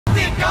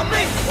பொதிகை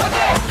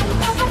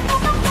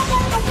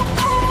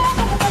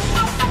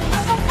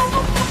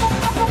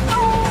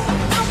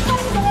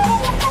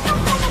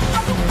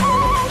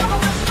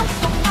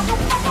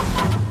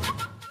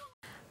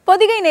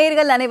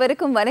நேயர்கள்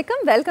அனைவருக்கும்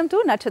வணக்கம். வெல்கம் டு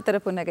நட்சத்திர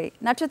புன்னகை.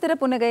 நட்சத்திர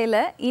புன்னகையில்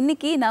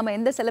இன்னைக்கு நாம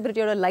எந்த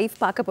செலிபிரிட்டியோட லைஃப்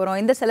பார்க்க போறோம்,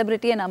 எந்த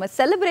செலிபிரிட்டியை நாம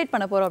செலிப்ரேட்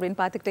பண்ண போறோம்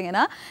அப்படின்னு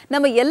பார்த்துக்கிட்டிங்கன்னா,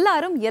 நம்ம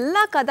எல்லாரும்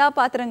எல்லா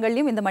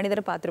கதாபாத்திரங்களையும் இந்த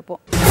மனிதரை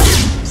பார்த்துருப்போம்.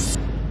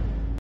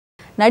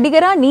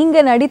 நடிகரா நீங்க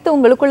நடித்து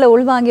உங்களுக்குள்ள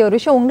உள்வாங்கிய ஒரு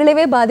விஷயம்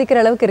உங்களவே பாதிக்கிற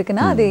அளவுக்கு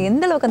இருக்குன்னா அது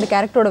எந்த அளவுக்கு அந்த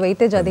கேரக்டரோட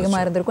வெயிட்டேஜ் அதிகமா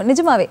இருந்திருக்கும்.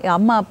 நிஜமாவே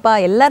அம்மா அப்பா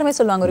எல்லாருமே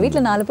சொல்லுவாங்க, ஒரு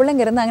வீட்டில் 4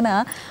 பிள்ளைங்க இருந்தாங்கன்னா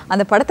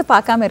அந்த படத்தை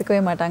பார்க்காம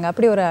இருக்கவே மாட்டாங்க.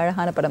 அப்படி ஒரு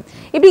அழகான படம்.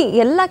 இப்படி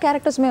எல்லா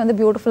கேரக்டர்ஸுமே வந்து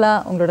பியூட்டிஃபுல்லா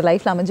உங்களோட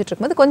லைஃப்ல அமைஞ்சிட்டு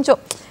இருக்கும்போது கொஞ்சம்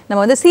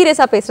நம்ம வந்து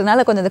சீரியஸா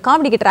பேசுறதுனால கொஞ்சம் அந்த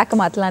காமெடிக்கு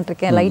ட்ராக்கை மாற்றலான்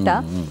இருக்கேன் லைட்டா.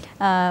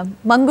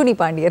 மங்குனி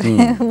பாண்டியர்,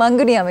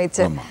 மங்குனி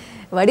அமைச்சர்,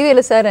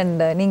 வடிவேலு சார்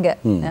அண்ட் நீங்க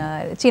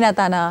சீனா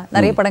தானா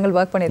நிறைய படங்கள்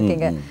ஒர்க்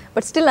பண்ணியிருக்கீங்க.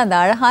 பட் ஸ்டில் அந்த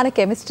அழகான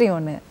கெமிஸ்ட்ரி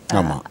ஒன்று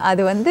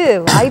அது வந்து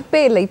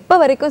வாய்ப்பே இல்லை. இப்ப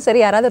வரைக்கும் சரி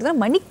யாராவது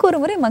மணிக்கு ஒரு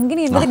முறை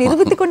மங்கினி என்பதை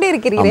நிரூபித்து கொண்டே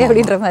இருக்கிறீரே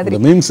அப்படின்ற மாதிரி.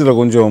 மீம்ஸ்ல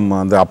கொஞ்சம்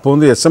அந்த அப்போ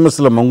வந்து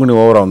எஸ்எம்எஸ்ல மங்குனி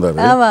ஓவரா வந்தாரு.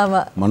 ஆமா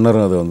ஆமா மன்னர்.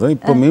 அது வந்து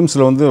இப்போ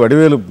மீம்ஸ்ல வந்து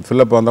வடிவேலு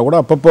ஃபில்லப் வந்தா கூட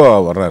அப்பப்போ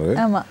வர்றாரு.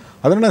 ஆமா.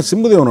 அதனால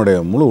சிம்புதி அவனுடைய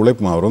முழு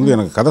உழைப்புமா. அவர் வந்து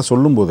எனக்கு கதை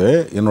சொல்லும் போதே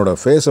என்னோட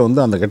ஃபேஸை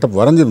வந்து அந்த கெட்டப்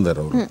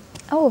வரைஞ்சிருந்தார்.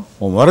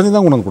 அவர் வரைஞ்சி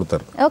தான் கொண்டு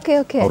கொடுத்தாரு. Okay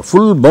okay. அவர்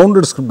full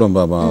bounded script,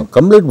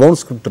 complete bound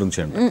script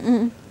இருந்துச்சு.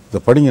 இதை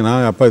படிங்க,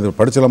 நான் அப்பா இது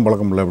படிச்செல்லாம்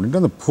பழக்கம் இல்லை அப்படின்ட்டு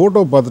அந்த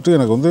ஃபோட்டோ பார்த்துட்டு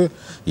எனக்கு வந்து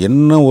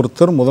என்ன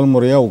ஒருத்தர் முதல்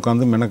முறையாக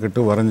உட்காந்து மெனக்கெட்டு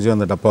வரைஞ்சி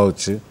அந்த டப்பா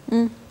வச்சு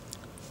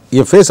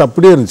என் ஃபேஸ்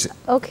அப்படியே இருந்துச்சு.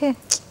 ஓகே.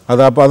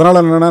 அது அப்போ அதனால்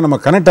என்னென்னா நம்ம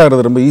கனெக்ட்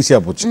ஆகிறது ரொம்ப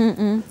ஈஸியாக போச்சு.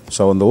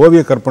 ஸோ அந்த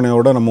ஓவிய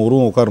கற்பனையோட நம்ம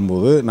உருவம்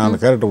உட்காரும்போது நான் அந்த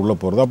கேரக்டர் உள்ளே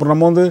போகிறது. அப்புறம்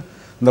நம்ம வந்து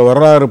இந்த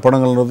வரலாறு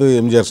படங்கள்ன்றது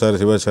எம்ஜிஆர் சார்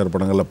சிவாஜி சார்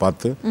படங்களில்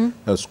பார்த்து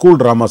ஸ்கூல்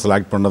ட்ராமாஸில்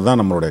ஆக்ட் பண்ணது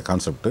தான் நம்மளுடைய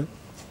கான்செப்ட்டு.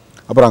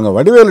 அப்புறம் அங்கே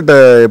வடிவேலுட்ட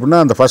எப்படின்னா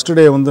அந்த ஃபஸ்ட்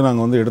டே வந்து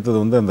நாங்கள் வந்து எடுத்தது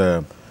வந்து அந்த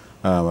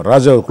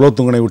ராஜா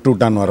குலோத்துங்கனை விட்டு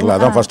விட்டான்னு வரல,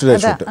 அதான் ஃபஸ்ட் டே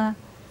ஷூட்டு.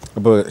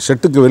 இப்போ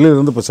செட்டுக்கு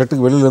வெளியிலேருந்து இப்போ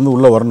செட்டுக்கு வெளியிலேருந்து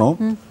உள்ளே வரணும்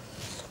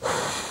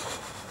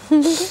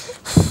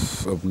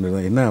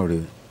அப்படின்னு என்ன அப்படி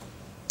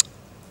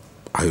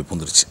ஆய்வு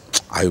பூந்துருச்சு.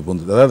 ஆய்வு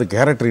பூந்துருச்சு, அதாவது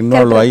கேரக்டர்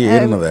இன்வால்வ் ஆகி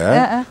ஏறினதை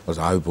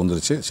ஆய்வு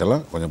பூந்துருச்சு.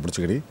 செல்லாம் கொஞ்சம்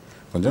பிடிச்சிக்கடி,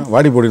 கொஞ்சம்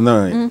வாடி பொடி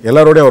தான்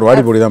எல்லாரோடய அவர்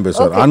வாடி பொடி தான்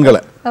பேசுவார்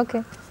ஆண்களை.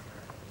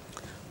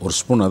 ஒரு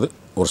ஸ்பூன் அது,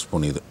 ஒரு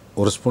ஸ்பூன் இது,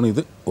 ஒரு ஸ்பூன்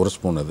இது, ஒரு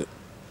ஸ்பூன் அது.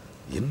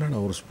 என்னடா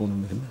ஒரு ஸ்பூன்,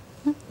 என்ன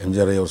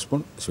எம்ஜிஆர் ஒரு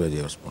ஸ்பூன், சிவாஜி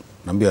ஒரு ஸ்பூன்,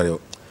 நம்பியார்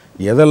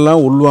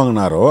எதெல்லாம்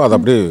உள்வாங்கினாரோ அது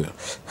அப்படியே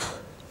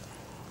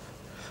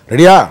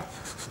ரெடியா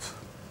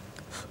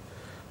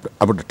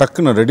அப்படி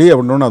டக்குன்னு ரெடி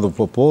அப்படின்னோன்னு அது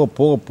போக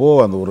போக போக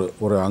அந்த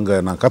ஒரு அங்கே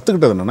நான்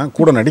கற்றுக்கிட்டது என்னென்னா,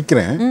 கூட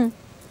நடிக்கிறேன்,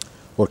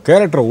 ஒரு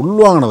கேரக்டரை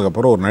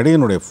உள்வாங்கினதுக்கப்புறம் ஒரு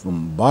நடிகனுடைய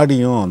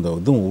பாடியும் அந்த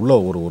இதுவும் உள்ள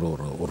ஒரு ஒரு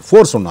ஒரு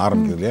ஃபோர்ஸ் ஒன்று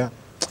ஆரம்பிக்குது இல்லையா,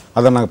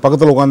 அதை நாங்கள்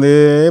பக்கத்தில் உட்காந்தே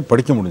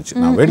படிக்க முடிஞ்சிச்சு.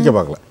 நான் வேடிக்கை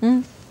பார்க்கல.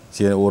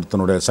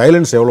 ஒருத்தனுடைய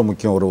சைலன்ஸ் எவ்வளோ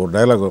முக்கியம். ஒரு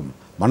டைலாக்,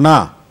 மன்னா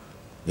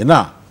என்ன,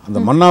 அந்த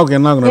மன்னாவுக்கு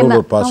என்ன நடுவில்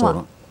ஒரு பாஸ்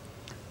வரும்,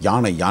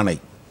 யானை யானை,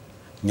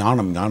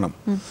 ஞானம் ஞானம்.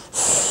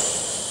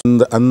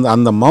 அந்த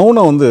அந்த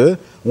மௌனம் வந்து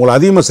உங்களை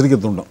அதிகமாக சிரிக்க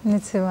தூண்டும்.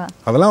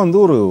 அதெல்லாம் வந்து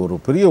ஒரு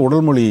பெரிய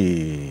உடல்மொழி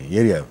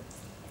ஏரியா.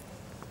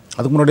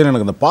 அதுக்கு முன்னாடி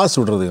எனக்கு அந்த பாஸ்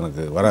விடுறது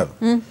எனக்கு வராது.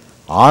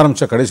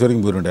 ஆரம்பிச்சா கடைசி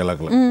வரைக்கும் போயிடும்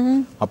டைலாக்ல.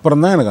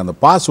 அப்புறம் தான் எனக்கு அந்த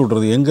பாஸ்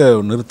விடுறது, எங்கே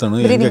நிறுத்தணும்,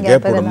 எங்கே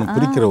கேப் விடணும்,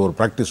 பிரிக்கிற ஒரு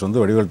ப்ராக்டிஸ்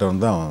வந்து வடிவேல்கிட்ட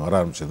வந்து தான் வர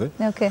ஆரம்பிச்சது.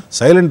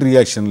 சைலண்ட்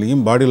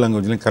ரியாக்ஷன்லையும் பாடி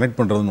லாங்குவேஜ்லையும் கனெக்ட்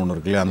பண்ணுறதுன்னு ஒன்று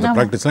இருக்கு இல்லையா, அந்த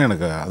ப்ராக்டிஸ்லாம்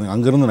எனக்கு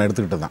அங்கேருந்து நான்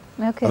எடுத்துக்கிட்டு தான்.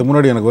 அதுக்கு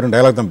முன்னாடி எனக்கு வெறும்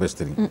டைலாக் தான் பேச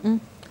தெரியும்.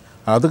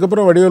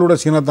 அதுக்கப்புறம் வடிவேலோட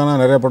சீனாத்தானா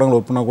நிறைய படங்கள்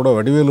ஒப்புனா கூட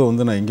வடிவேலு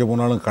வந்து நான் எங்கே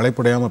போனாலும்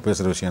களைப்படையாமல்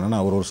பேசுகிற விஷயம்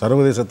என்னென்னா, அவர் ஒரு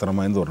சர்வதேச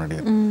தரமாய்ந்த ஒரு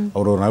நடிகர்.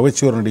 அவர் ஒரு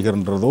நகைச்சுவர்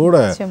நடிகர்ன்றதோட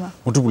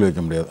முற்றுப்புள்ளி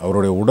வைக்க முடியாது.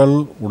 அவருடைய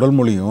உடல்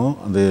மொழியும்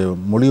அந்த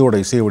மொழியோட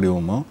இசை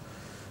வடிவமும்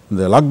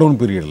இந்த லாக்டவுன்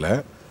பீரியடில்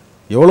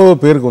எவ்வளோ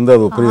பேருக்கு வந்து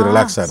அது பெரிய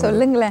ரிலாக்ஸாக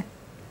இருக்கும்.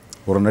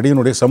 ஒரு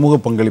நடிகனுடைய சமூக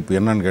பங்களிப்பு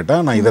என்னன்னு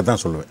கேட்டால் நான் இதை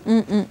தான் சொல்லுவேன்.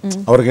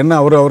 அவருக்கு என்ன,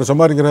 அவர்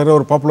சம்பாதிக்கிறாரு,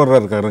 அவர்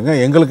பாப்புலராக இருக்காருங்க,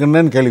 எங்களுக்கு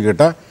என்னன்னு கேள்வி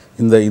கேட்டால்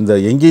இந்த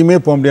எங்கேயுமே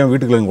போக முடியாமல்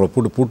வீட்டுக்குள்ள எங்களை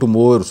பூட்டும்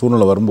போது ஒரு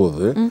சூழ்நிலை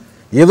வரும்போது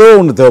ஏதோ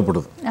ஒன்று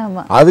தேவைப்படுது.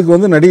 அதுக்கு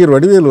வந்து நடிகர்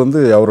வடிவேல் வந்து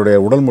அவருடைய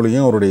உடல்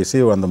மொழியும் அவருடைய இசை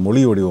அந்த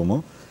மொழி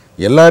வடிவமும்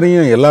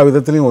எல்லாரையும் எல்லா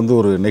விதத்துலையும் வந்து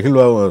ஒரு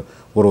நெகிழ்வாக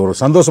ஒரு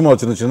சந்தோஷமாக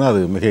வச்சுருந்துச்சுன்னா அது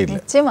மிக இல்லை.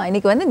 நிச்சயமா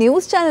இன்னைக்கு வந்து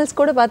நியூஸ் சேனல்ஸ்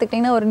கூட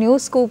பார்த்துக்கிட்டிங்கன்னா ஒரு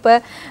நியூஸ் ஸ்கூப்பை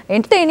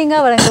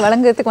என்டர்டெய்னிங்காக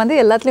வழங்குறதுக்கு வந்து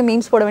எல்லாத்துலேயும்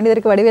மீம்ஸ் போட வேண்டியது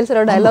இருக்குது, வடிவேல்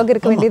சாரோட டயலாக்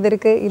இருக்க வேண்டியது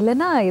இருக்குது,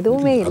 இல்லைன்னா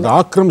எதுவுமே இல்லை. அது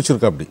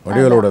ஆக்கிரமிச்சிருக்கு அப்படி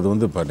வடிவேலோட. அது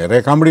வந்து இப்போ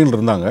நிறைய காமெடிகள்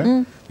இருந்தாங்க.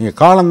 நீங்கள்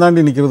காலம்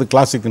தாண்டி நிற்கிறது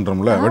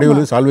கிளாசிக்ன்றோம்ல,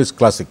 Vadivel is always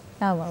classic.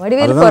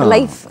 Vadivel for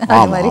life.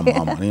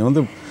 நீங்கள்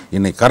வந்து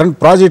இன்னைக்கு கரண்ட்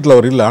ப்ராஜெக்டில்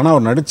அவர் இல்லை, ஆனால்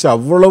அவர் நடித்த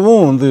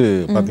அவ்வளவும் வந்து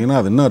பார்த்தீங்கன்னா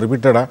அது இன்னும்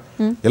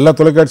ரிப்பீட்டடாக எல்லா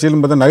தொலைக்காட்சியிலும்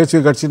பார்த்தா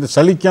நகைச்சுவை காட்சி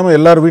சலிக்காமல்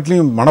எல்லார்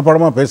வீட்லையும்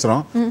மனப்பாடமாக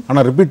பேசுகிறோம்.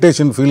 ஆனால்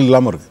ரிப்பீட்டேஷன் ஃபீல்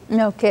இல்லாமல்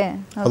இருக்கு.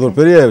 அது ஒரு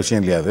பெரிய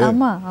விஷயம் இல்லையா?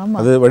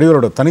 அது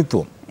வடிவேலோட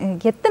தனித்துவம்.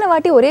 எத்தனை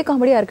வாட்டி ஒரே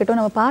காமெடியா இருக்கட்டும்,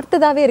 நம்ம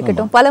பார்த்ததாவே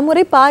இருக்கட்டும், பல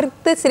முறை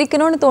பார்த்து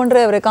சிரிக்கணும்னு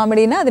தோன்ற ஒரு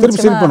காமெடினா அது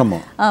திருப்பி சிரிப்போம்.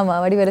 ஆமா,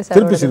 வடிவேலு சார்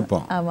திருப்பி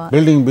சிரிப்போம்.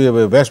 பில்டிங்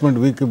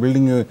பேஸ்மெண்ட் வீக்,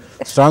 பில்டிங்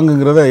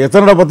ஸ்ட்ராங்குங்கிறத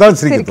எத்தனை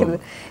பார்த்தாலும் சிரிக்கிறது.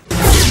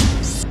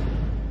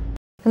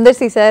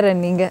 சுந்தர்சி சார்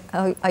நீங்க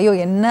ஐயோ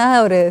என்ன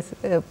ஒரு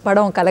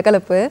படம்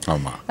கலகலப்பு.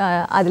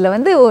 அதுல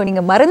வந்து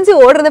நீங்க மறைஞ்சு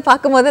ஓடுறத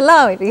பார்க்கும்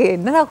போதெல்லாம்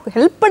என்னடா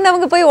ஹெல்ப்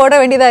பண்ணவங்க போய் ஓட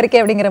வேண்டியதா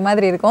இருக்கே அப்படிங்கிற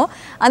மாதிரி இருக்கும்.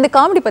 அந்த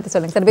காமெடி பத்தி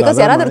சொல்லுங்க சார்.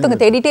 பிகாஸ் யாராவது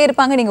ஒருத்தவங்க தேடிட்டே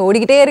இருப்பாங்க, நீங்க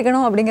ஓடிக்கிட்டே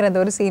இருக்கணும் அப்படிங்கிற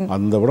அந்த ஒரு சீன்.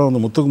 அந்த படம்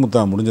வந்து முத்துக்கு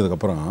முத்தா முடிஞ்சதுக்கு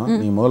அப்புறம்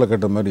நீங்க முதல்ல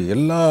கேட்ட மாதிரி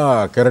எல்லா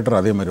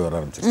கேரக்டரும் அதே மாதிரி வர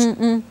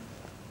ஆரம்பிச்சிருச்சு.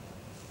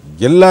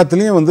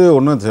 எல்லாத்துலேயும் வந்து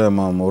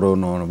ஒன்றும் ஒரு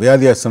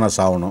வியாதியாசனா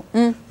சாகணும்,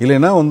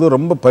 இல்லைன்னா வந்து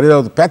ரொம்ப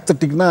பரிதாவது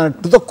பேத்தட்டிக்னா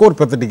டு த கோர்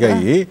பேத்தட்டிக்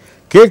ஆகி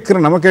கேட்குற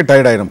நமக்கே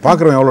டயர்ட் ஆயிடும்,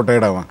 பார்க்குறவன் எவ்வளோ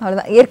டயர்ட் ஆகும்.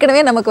 அவ்வளோதான்,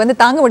 ஏற்கனவே நமக்கு வந்து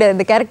தாங்க முடியாது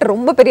இந்த கேரக்டர்,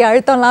 ரொம்ப பெரிய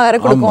அழுத்தம்லாம் வேற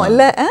கொடுக்கும்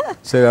இல்லை.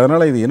 சரி,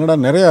 அதனால் இது என்னடா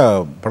நிறையா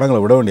படங்களை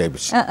விட வேண்டிய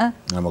ஆயிடுச்சு.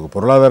 நமக்கு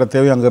பொருளாதார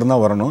தேவை அங்கே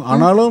இருந்தால் வரணும்,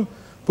 ஆனாலும்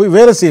போய்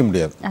வேலை செய்ய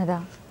முடியாது.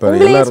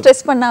 இப்போ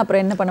ஸ்ட்ரெஸ் பண்ணா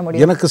அப்புறம் என்ன பண்ண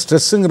முடியும்? எனக்கு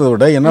ஸ்ட்ரெஸ்ஸுங்கிறத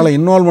விட என்னால்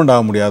இன்வால்மெண்ட்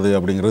ஆக முடியாது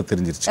அப்படிங்கிறது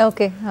தெரிஞ்சிருச்சு.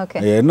 Okay okay.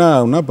 என்ன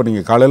ஆகுனா, இப்போ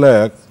நீங்கள் காலையில்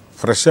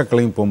ஃப்ரெஷ்ஷாக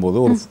கிளம்பி போகும்போது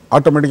ஒரு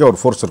ஆட்டோமேட்டிக்காக ஒரு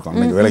ஃபோர்ஸ் இருக்கும்.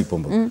 அன்றைக்கி வேலைக்கு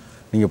போகும்போது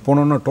நீங்கள்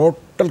போனோன்னா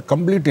டோட்டல்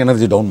கம்ப்ளீட்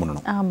எனர்ஜி டவுன்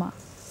பண்ணணும். ஆமாம்,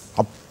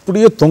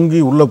 அப்படியே தொங்கி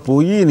உள்ளே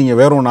போய் நீங்கள்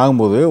வேற ஒன்று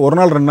ஆகும்போது ஒரு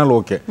நாள் 2 நாள்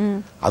ஓகே,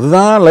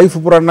 அதுதான் லைஃப்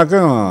பூரானாக்கா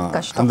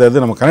அந்த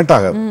இது நம்ம கனெக்ட்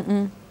ஆகாது.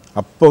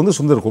 அப்போ வந்து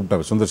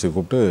சுந்தர்சி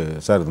கூப்பிட்டு,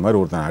 சார் இது மாதிரி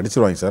ஒருத்தன்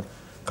அடிச்சிருவாங்க சார்,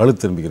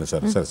 கழுத்து திரும்பிக்கிறேன்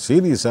சார். சார்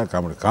சீரியஸாக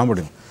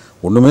காமெடி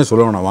ஒன்றுமே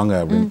சொல்ல வேணாம் வாங்க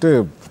அப்படின்ட்டு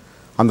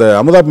அந்த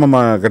அமுதாப்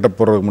மாமா கெட்டப்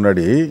போடுறதுக்கு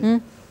முன்னாடி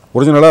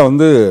ஒரிஜினலாக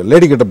வந்து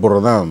லேடி கெட்டப்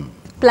போடுறது தான்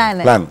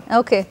பிளான்.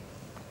 ஓகே.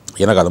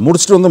 எனக்கு அதை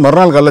முடிச்சுட்டு வந்து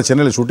மறுநாள் காலையில்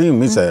சென்னையில் ஷூட்டிங்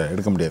மீசை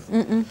எடுக்க முடியாது.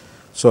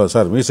 ஸோ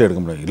சார் மீசை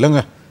எடுக்க முடியாது,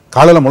 இல்லைங்க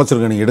காலையில்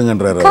முளைச்சிருக்க நீங்கள்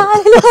எடுங்கன்றாரு.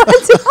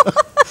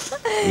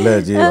 இல்லை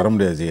ஜி வர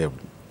முடியாது ஜி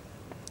அப்படி.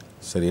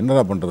 சரி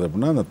என்னடா பண்ணுறது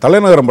அப்படின்னா, அந்த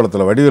தலைநகரம்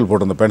படத்தில் வடிவேல்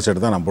போட்டு அந்த பேண்ட்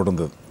ஷர்ட் தான் நான்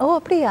போட்டிருந்தது.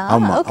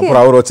 ஆமாம்,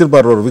 அப்புறம் அவர்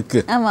வச்சிருப்பார் ஒரு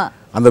விக்கு,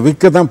 அந்த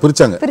விக்கை தான்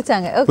பிரிச்சாங்க.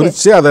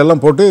 பிரித்து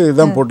அதெல்லாம் போட்டு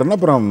இதான் போட்டோன்னா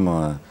அப்புறம்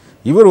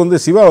இவர் வந்து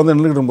சிவா வந்து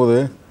நின்றுக்கிட்டு போது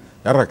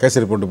யாரா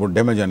கேசரி போட்டு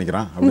டேமேஜ்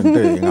ஆனிக்கிறான்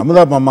அப்படின்ட்டு எங்கள்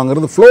அமுதாப்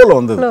மாமாங்கிறது ஃப்ளோவில்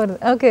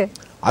வந்தது.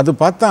 அது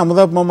பார்த்தா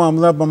அமுதாப்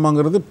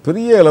மாமாங்கிறது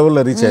பெரிய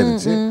லெவலில் ரீச்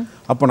ஆயிடுச்சு.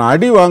 அப்போ நான்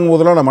அடி வாங்கும்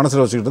போதெல்லாம் நான்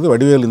மனசில் வச்சுக்கிட்டது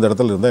வடிவேல் இந்த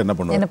இடத்துல இருந்தால் என்ன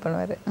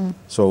பண்ணுவார்.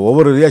 ஸோ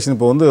ஒவ்வொரு ரியாக்ஷன்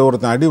இப்போ வந்து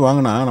ஒருத்தன் அடி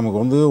வாங்கினா நமக்கு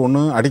வந்து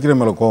ஒன்று அடிக்கிற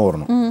மேலே கோவம்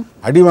வரணும்,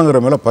 அடி வாங்குற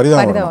மேலே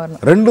பரிதாபம் வரணும்,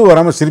 ரெண்டும்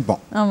வராமல்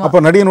சிரிப்போம்.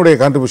 அப்போ நடிகனுடைய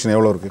கான்ட்ரிபியூஷன்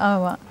எவ்வளோ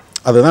இருக்குது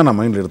அதுதான் நான்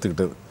மைண்டில்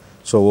எடுத்துக்கிட்டது.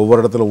 ஸோ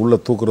ஒவ்வொரு இடத்துல உள்ளே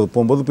தூக்குறது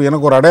போகும்போது இப்போ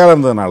எனக்கு ஒரு அடையாளம்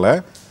இருந்ததுனால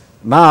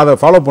நான் அதை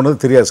ஃபாலோ பண்ணது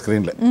தெரியாது.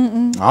 ஸ்க்ரீனில்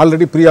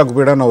ஆல்ரெடி ப்ரீ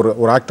ஆக்குபைடான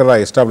ஒரு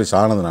ஆக்டராக எஸ்டாப்ளிஷ்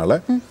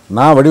ஆனதுனால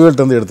நான்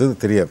வடிவேல்ட்டு வந்து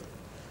எடுத்தது தெரியாது.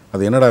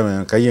 அது என்னடா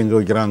கை எங்கே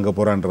வைக்கிறான் அங்கே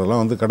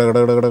போகிறான்றதெல்லாம் வந்து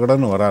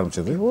கடன்னு வர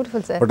ஆரம்பிச்சது.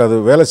 பட் அது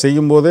வேலை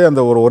செய்யும் போதே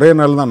அந்த ஒரே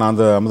நாள் தான் நான்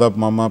அந்த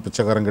அமுதாப் மாமா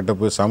பிச்சைக்காரன் கிட்ட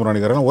போய்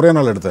சாம்பிராணிக்காரன் ஒரே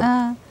நாள் எடுத்தேன்.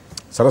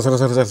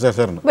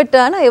 சரசரன்னு. பட்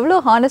ஆனால் எவ்வளோ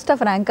ஹானஸ்டாக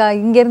ஃப்ராங்கா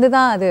இங்கேருந்து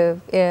தான் அது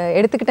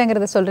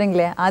எடுத்துக்கிட்டேங்கிறத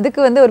சொல்கிறீங்களே, அதுக்கு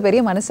வந்து ஒரு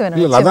பெரிய மனசு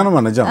வேணும். இல்லை அதான்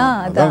நம்ம நிஜம்,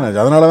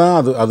 அதனால தான்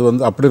அது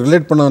வந்து அப்படி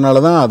ரிலேட்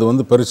பண்ணதுனால தான் அது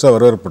வந்து பெருசாக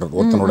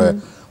வரவேற்படுறது.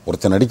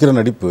 ஒருத்தன் நடிக்கிற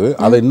நடிப்பு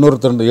அதை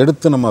இன்னொருத்தர்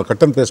எடுத்து நம்ம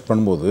கட் அண்ட் பேஸ்ட்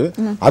பண்ணும்போது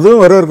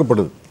அதுவும்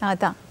வரவேற்கப்படுது.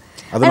 அதான்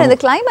அந்த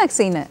கிளைமேக்ஸ்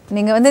சீனு,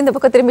 நீங்க வந்து இந்த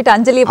பக்கம் திரும்பிட்டு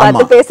அஞ்சலியை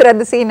பார்த்து பேசுற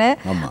அந்த சீனு,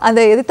 அந்த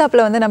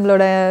எதிர்த்தாப்புல வந்து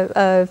நம்மளோட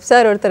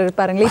சார் ஒருத்தர்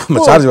இருப்பாருங்களே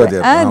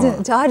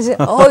ஜார்ஜ்,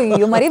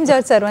 மரியம்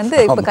ஜார்ஜ் சார் வந்து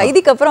இப்ப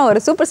கைதிக்கு அப்புறம்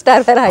ஒரு சூப்பர்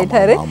ஸ்டார் வேற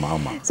ஆயிட்டாரு.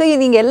 ஸோ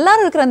நீங்க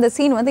எல்லாரும் இருக்கிற அந்த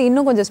சீன் வந்து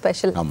இன்னும் கொஞ்சம்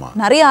ஸ்பெஷல்.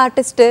 நிறைய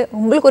ஆர்டிஸ்ட்,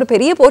 உங்களுக்கு ஒரு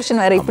பெரிய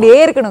போர்ஷன் வேற இப்படியே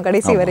இருக்கணும்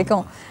கடைசி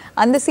வரைக்கும்.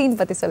 அந்த சீன்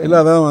பத்தி சொல்லுங்க. இல்லை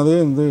அதான் அது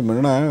வந்து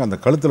என்னன்னா, அந்த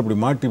கழுத்தில் இப்படி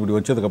மாட்டி இப்படி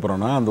வச்சதுக்கு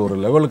அப்புறம்னா அந்த ஒரு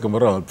லெவலுக்கு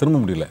முறை திரும்ப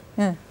முடியல.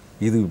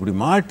 இது இப்படி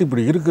மாட்டி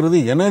இப்படி இருக்கிறது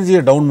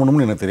எனர்ஜியை டவுன்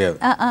பண்ணணும்னு எனக்கு தெரியாது.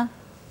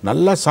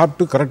 நல்லா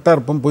சாப்பிட்டு கரெக்டாக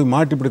இருப்போம், போய்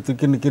மாட்டி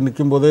இப்படி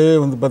நிற்கும் போதே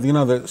வந்து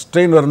பார்த்தீங்கன்னா அது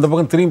ஸ்ட்ரெயின் வர இந்த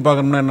பக்கம் திரும்பி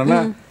பார்க்கணும்னா என்னென்னா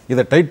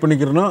இதை டைட்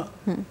பண்ணிக்கிறணும்.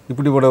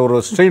 இப்படி ஒரு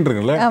ஸ்ட்ரெயின்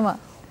இருக்குல்ல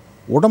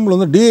உடம்புல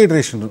வந்து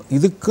டீஹைட்ரேஷன்,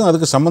 இதுக்கும்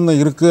அதுக்கு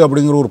சம்மந்தம் இருக்குது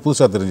அப்படிங்கிற ஒரு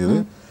புதுசாக தெரிஞ்சுது.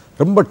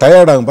 ரொம்ப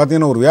டயர்டாகும்,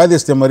 பார்த்தீங்கன்னா ஒரு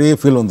வியாதிஸ்த மாதிரியே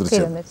ஃபீல்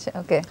வந்துருச்சு.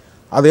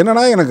 அது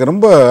என்னென்னா எனக்கு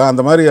ரொம்ப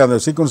அந்த மாதிரி அந்த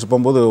சீக்வன்ஸ்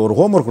போகும்போது ஒரு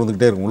ஹோம்ஒர்க்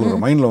வந்துக்கிட்டே இருக்கும்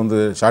உங்களுக்கு மைண்டில் வந்து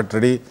ஷார்ட்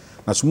ரெடி.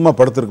 நான் சும்மா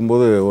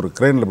படுத்துருக்கும்போது ஒரு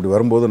க்ரெயினில் இப்படி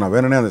வரும்போது நான்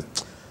வேணுனே அந்த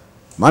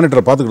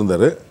மானிட்டரை பார்த்துக்கிட்டு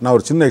இருந்தார். நான்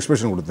ஒரு சின்ன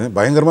எக்ஸ்பிரஷன் கொடுத்தேன்,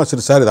 பயங்கரமாக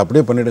சரி சார் இதை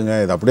அப்படியே பண்ணிவிடுங்க,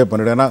 இதை அப்படியே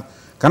பண்ணிவிடுங்க. ஏன்னா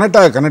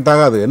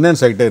கனெக்டாக அது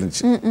என்னென்னு ஆகிட்டே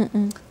இருந்துச்சு.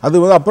 அது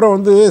வந்து அப்புறம்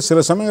வந்து சில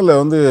சமயங்களில்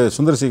வந்து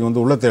சுந்தர்சிக்கு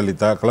வந்து உள்ளத்தை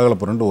அளித்தா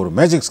கலகலப்புறன்ட்டு ஒரு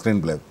magic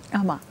screen play,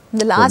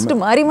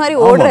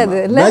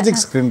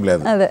 magic screen play,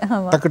 அது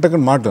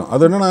டக்குன்னு மாட்டும்.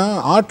 அது என்னென்னா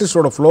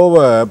ஆர்டிஸ்டோட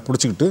ஃப்ளோவை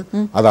பிடிச்சிக்கிட்டு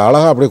அதை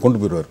அழகாக அப்படியே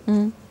கொண்டு போயிடுவார்.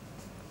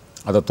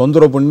 அதை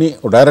தொந்தரவு பண்ணி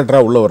ஒரு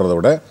டைரக்டராக உள்ளே வர்றதை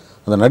விட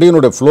அந்த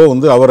நடிகனுடைய ஃப்ளோ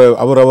வந்து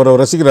அவரை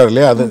ரசிக்கிறார்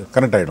இல்லையா, அது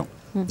கனெக்ட் ஆகிடும்,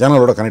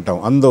 ஜனங்களோட கனெக்ட்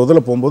ஆகும். அந்த இதில்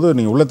போகும்போது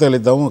நீங்கள் உள்ளத்தை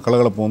அளித்தாவும்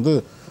கலகலப்பும் வந்து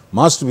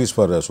master piece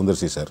for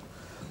Sundar C sir.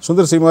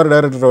 Sundar C மாதிரி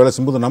டைரக்டர் வேலை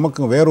செய்யும்போது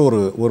நமக்கு வேற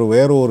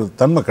ஒரு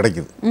தன்மை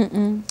கிடைக்குது,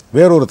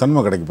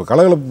 இப்போ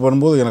கலகலப்பு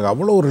பண்ணும்போது எனக்கு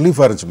அவ்வளோ ஒரு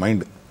ரிலீஃபாக இருந்துச்சு,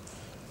 மைண்டு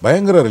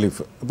பயங்கர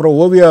ரிலீஃப். அப்புறம்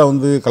ஓவியா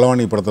வந்து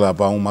கலவாணி படத்தில்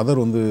அப்போ அவங்க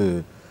மதர் வந்து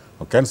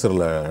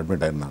கேன்சரில்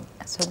அட்மிட் ஆகிருந்தாங்க.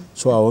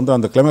 ஸோ வந்து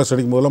அந்த கிளைமேக்ஸ்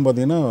அடிக்கும் போதெல்லாம்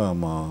பார்த்தீங்கன்னா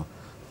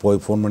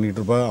போய் ஃபோன் பண்ணிகிட்டு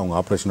இருப்பா, அவங்க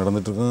ஆப்ரேஷன்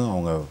நடந்துகிட்ருக்கும்,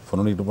 அவங்க ஃபோன்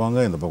பண்ணிகிட்டு இருப்பாங்க,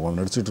 இந்த பக்கம்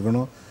நடிச்சிட்டு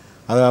இருக்கணும்.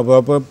 அது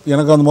அப்போ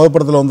எனக்கு அந்த முதல்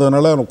படத்தில்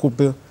வந்ததுனால அவளை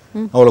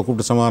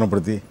கூப்பிட்டு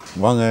சமாதானப்படுத்தி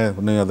வாங்க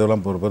நீங்கள்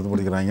அதெல்லாம் பொறுத்து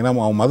படிக்கிறாங்க. ஏன்னா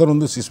அவங்க மதர்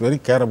வந்து இஸ் வெரி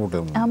கேர் அபவுட்.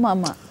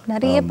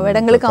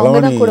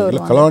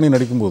 கலவாணி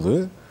நடிக்கும்போது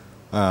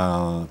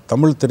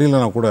தமிழ்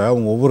தெரியலனா கூட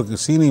அவங்க ஒவ்வொரு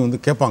சீனையும் வந்து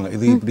கேட்பாங்க,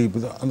 இது இப்படி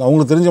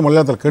அவங்களுக்கு தெரிஞ்ச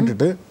மலையாளத்தில்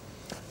கேட்டுட்டு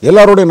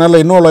எல்லாரோடையும் நல்ல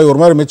இன்வால்வ் ஆகி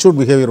ஒரு மாதிரி மெச்சூர்ட்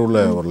பிஹேவியர் உள்ள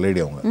ஒரு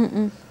லேடி அவங்க.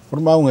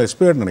 ரொம்ப அவங்க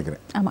எக்ஸ்பீரியன்ட்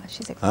நினைக்கிறேன்.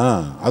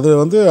 அது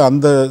வந்து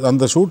அந்த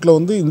அந்த ஷூட்டில்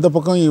வந்து இந்த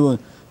பக்கம்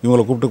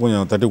இவங்களை கூப்பிட்டு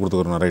கொஞ்சம் தட்டி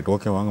கொடுத்துக்கிறோம், ரைட்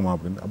ஓகே வாங்கம்மா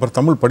அப்படின்னு. அப்புறம்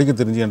தமிழ் படிக்க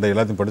தெரிஞ்சு என்கிட்ட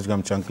எல்லாத்தையும் படிச்சு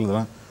காமிச்சு, அங்கிள்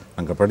இதெல்லாம்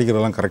நாங்கள்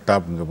படிக்கிறதெல்லாம் கரெக்டாக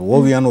அப்படிங்க.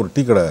 ஓவியான்னு ஒரு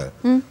டீ கடை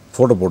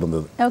ஃபோட்டோ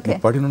போட்டிருந்தது,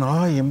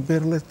 படிக்கணும் என்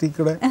பேரில் டீ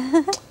கடை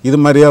இது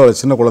மாதிரியா ஒரு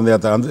சின்ன குழந்தையா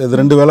அந்த இது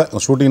 2 வேலை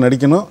ஷூட்டிங்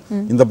நடிக்கணும்,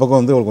 இந்த பக்கம்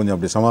வந்து கொஞ்சம்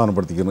அப்படி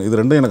சமாதானப்படுத்திக்கணும்.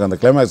 இது 2 எனக்கு அந்த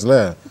கிளைமேக்ஸில்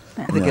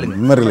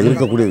மெமரியில்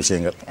இருக்கக்கூடிய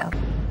விஷயங்கள்.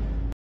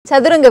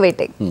 சதுரங்க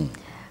வேட்டை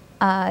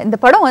இந்த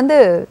படம் வந்து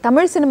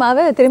தமிழ்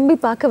சினிமாவை திரும்பி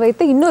பார்க்க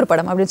வைத்த இன்னொரு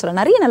படம் அப்படின்னு சொல்லலாம்.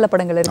 நிறைய நல்ல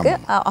படங்கள் இருக்கு.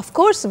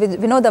 அஃப்கோர்ஸ்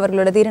வினோத்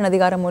அவர்களோட தீரன்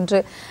அதிகாரம் 1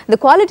 இந்த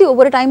குவாலிட்டி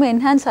ஒவ்வொரு டைமும்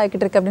என்ஹான்ஸ்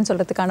ஆகிட்டு இருக்கு அப்படின்னு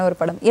சொல்றதுக்கான ஒரு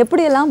படம்.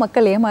 எப்படியெல்லாம்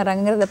மக்கள்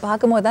ஏமாறாங்கிறத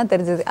பார்க்கும்போது தான்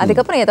தெரிஞ்சது.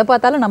 அதுக்கப்புறம் எதை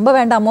பார்த்தாலும் நம்ப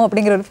வேண்டாமோ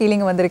அப்படிங்கிற ஒரு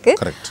ஃபீலிங் வந்திருக்கு.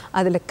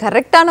 அதுல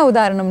கரெக்டான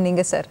உதாரணம்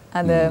நீங்க சார்.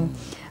 அந்த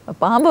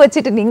பாம்பு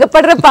வச்சுட்டு நீங்க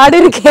படுற பாடு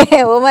இருக்கே,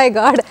 ஓ மை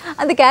காட்,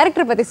 அந்த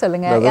கேரக்டர் பத்தி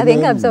சொல்லுங்க. அது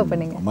எங்க அப்சர்வ்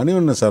பண்ணீங்க?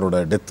 மணிவண்ணன் சாரோட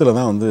டெத்தில்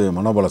தான் வந்து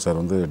மனோபாலா சார்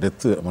வந்து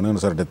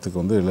மணிவண்ணன் சார்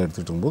டெத்துக்கு வந்து எல்லாம்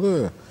எடுத்துகிட்டு இருக்கும்போது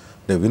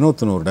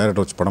வினோத்னு ஒரு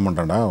டைரக்டர் வச்சு படம்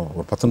பண்ணுறாண்டா,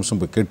 ஒரு 10 நிமிஷம்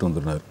போய் கேட்டு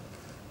வந்துருந்தார்.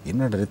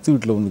 என்னடா டெத்து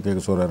வீட்டில் வந்து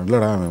கேட்க சொல்கிறார்.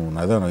 இல்லைடா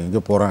அதான் நான்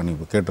எங்கே போகிறேன் நீ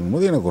கேட்டுன்னு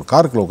போது எனக்கு ஒரு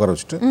காருக்குள்ள உட்கார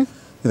வச்சுட்டு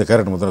இந்த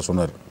கேரக்டர் மாத்திரம்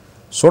சொன்னார்.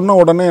 சொன்ன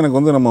உடனே எனக்கு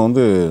வந்து நம்ம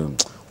வந்து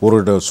ஒரு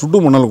சுடு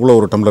மணலுக்குள்ளே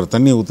ஒரு டம்ளர்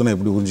தண்ணி ஊற்றினா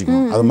எப்படி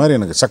உறிஞ்சிக்கணும், அது மாதிரி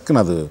எனக்கு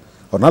சக்குன்னு அது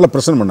ஒரு நாள்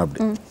ப்ரெசென்ட் பண்ண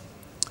அப்படி.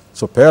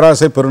 ஸோ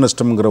பேராசை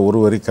பெருநஷ்டம்ங்கிற ஒரு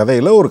வரி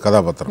கதையில் ஒரு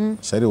கதாபாத்திரம்.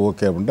 சரி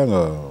ஓகே அப்படின்ட்டு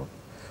அங்கே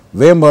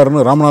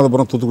வேம்பாறுன்னு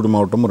ராமநாதபுரம் தூத்துக்குடி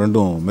மாவட்டம்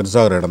 2ம்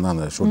மெர்சாகிற இடம் தான்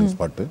அந்த ஷூட்டிங்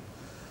ஸ்பாட்டு.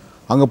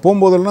 அங்கே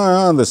போகும்போதெல்லாம்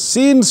அந்த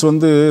சீன்ஸ்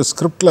வந்து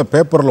ஸ்கிரிப்டில்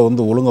பேப்பரில்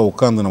வந்து ஒழுங்காக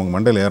உட்காந்து நமக்கு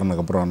மண்டையில்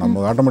ஏறினதுக்கப்புறம்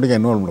நம்ம ஆட்டோமேட்டிக்காக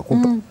இன்வால்வ்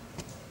பண்ண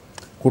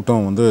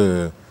கூட்டம் வந்து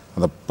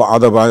அந்த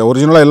அதை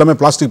ஒரிஜினலாக எல்லாமே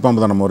பிளாஸ்டிக்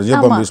பாம்பு தான், நம்ம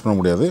ஒரிஜினல் பாம்பு யூஸ் பண்ண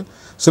முடியாது.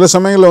 சில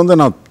சமயங்களில் வந்து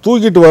நான்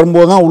தூக்கிட்டு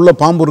வரும்போது தான் உள்ள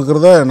பாம்பு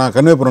இருக்கிறத நான்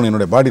கன்வே பண்ணணும்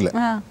என்னுடைய பாடியில்.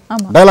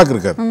 டைலாக்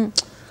இருக்காது.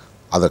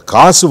 அதை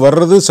காசு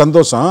வர்றது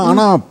சந்தோஷம்,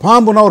 ஆனால்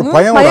பாம்புனா ஒரு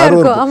பயம், ஒரு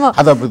அருவருப்பு.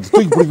 அதை அப்படி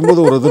தூக்கி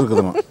பிடிக்கும்போது ஒரு இது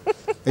இருக்குதுமா.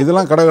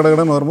 இதெல்லாம்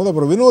கடகடன்னு வரும்போது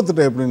அப்புறம்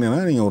வினோத்திட்ட எப்படின்னா,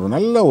 நீங்கள் ஒரு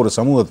நல்ல ஒரு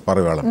சமூக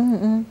பார்வையாளர்,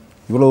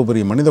 இவ்வளோ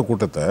பெரிய மனித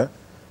கூட்டத்தை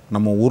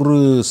நம்ம ஒரு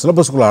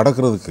சிலபஸ்குள்ளே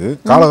அடக்கிறதுக்கு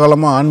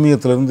காலகாலமாக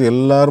ஆன்மீகத்திலேருந்து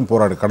எல்லாரும்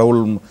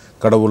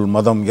கடவுள்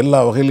மதம் எல்லா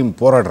வகையிலையும்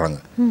போராடுறாங்க.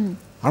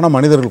 ஆனால்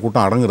மனிதர்கள்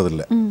கூட்டம் அடங்குறது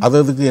இல்லை.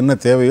 அதுக்கு என்ன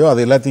தேவையோ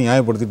அதை எல்லாத்தையும்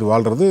நியாயப்படுத்திட்டு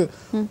வாழ்கிறது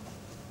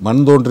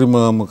மண் தோன்றி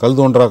கல்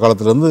தோன்றா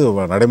காலத்திலேருந்து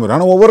நடைமுறை.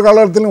 ஆனால் ஒவ்வொரு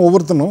காலத்திலையும்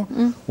ஒவ்வொருத்தனும்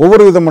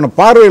ஒவ்வொரு விதமான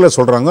பார்வையில்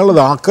சொல்கிறாங்க,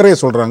 அல்லது அக்கறையை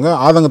சொல்கிறாங்க,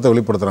 ஆதங்கத்தை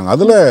வெளிப்படுத்துகிறாங்க.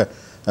 அதில்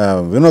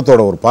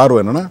வினோத்தோட ஒரு பார்வை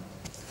என்னென்னா,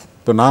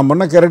 இப்போ நான்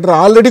பண்ண கேரக்டர்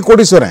ஆல்ரெடி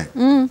கோடீஸ்வரன்,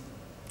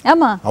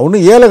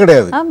 அவனும் ஏழை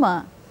கிடையாது,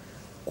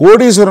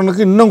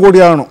 கோடீஸ்வரனுக்கு இன்னும் கோடி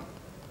ஆகணும்.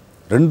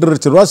 2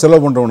 லட்ச ரூபா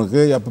செலவு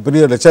பண்ணுறவனுக்கு அப்போ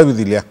பெரிய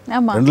லட்சாதிபதி இல்லையா,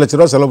 2 லட்ச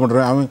ரூபா செலவு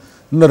பண்ணுறேன், அவன்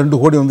இன்னும்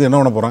 2 கோடி வந்து என்ன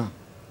பண்ண போகிறான்.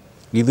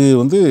 இது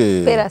வந்து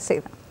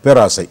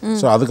பேராசை.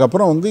 ஸோ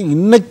அதுக்கப்புறம் வந்து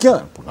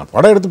இன்னைக்கும்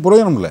படம் எடுத்து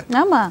பிரயோஜனம் இல்லை,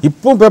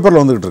 இப்போ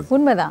பேப்பரில் வந்துகிட்டு இருக்கு.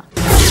 உண்மைதான்.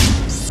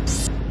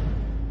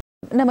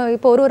 நம்ம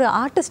இப்போ ஒரு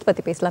ஆர்டிஸ்ட்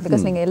பற்றி பேசலாம்.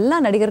 பிகாஸ் நீங்கள் எல்லா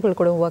நடிகர்கள்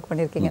கூட ஒர்க்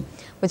பண்ணியிருக்கீங்க.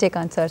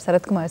 விஜயகாந்த் சார்,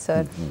 சரத்குமார்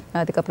சார்,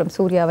 அதுக்கப்புறம்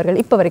சூர்யா அவர்கள்,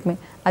 இப்போ வரைக்குமே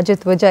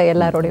அஜித், விஜய்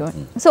எல்லாரோடையும்.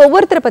 ஸோ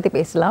ஒவ்வொருத்தரை பற்றி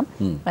பேசலாம்.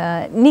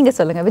 நீங்கள்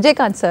சொல்லுங்கள்,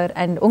 விஜயகாந்த் சார்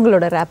அண்ட்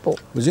உங்களோட ரேப்போ.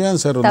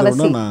 விஜயகாந்த் சார்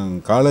வந்து நான்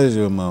காலேஜ்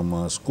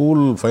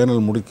ஸ்கூல்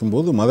ஃபைனல்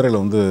முடிக்கும்போது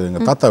மதுரையில் வந்து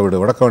எங்கள் தாத்தா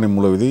வீடு வடக்காவணி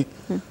மூலவீதி,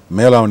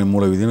 மேலாவணி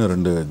மூலவீதின்னு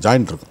 2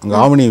 ஜாயிண்ட் இருக்கும். அங்கே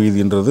ஆவணி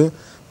வீதின்றது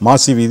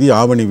மாசி வீதி,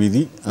 ஆவணி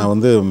வீதி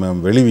வந்து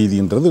வெளி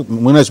வீதின்றது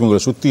மீனாட்சி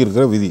மங்கலை சுற்றி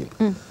இருக்கிற வீதி.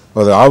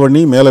 அது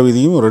ஆவணி மேல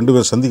வீதியும் 2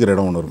 பேர் சந்திக்கிற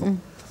இடம் ஒன்று இருக்கும்.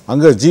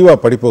 அங்கே ஜீவா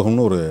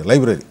படிப்பகம்னு ஒரு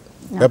லைப்ரரி,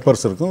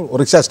 பேப்பர்ஸ் இருக்கும், ஒரு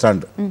ரிக்ஷா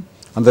ஸ்டாண்டு.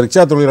 அந்த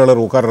ரிக்ஷா தொழிலாளர்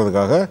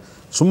உட்கார்றதுக்காக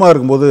சும்மா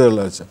இருக்கும்போது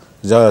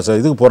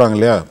இதுக்கு போகிறாங்க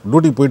இல்லையா,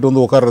 டியூட்டிக்கு போயிட்டு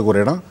வந்து உட்கார்றதுக்கு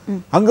ஒரு இடம்,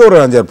 அங்கே ஒரு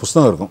 5-6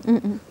 புத்தகம் இருக்கும்.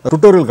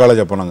 டுட்டோரியல் காலேஜ்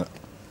அப்போ நாங்கள்.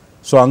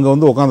 ஸோ அங்கே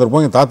வந்து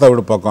உட்காந்துருப்போம். எங்கள் தாத்தா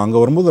வீடு பார்க்கும். அங்கே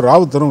வரும்போது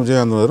ராவுத்தரும்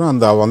விஜயகாந்த் வரும்.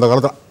 அந்த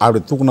காலத்தில்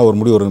அப்படி தூக்குனா ஒரு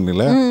முடி வருங்க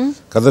இல்லை,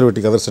 கதர்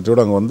வெட்டி கதர்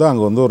சட்டியோடு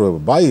அங்கே வந்து ஒரு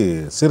பாய்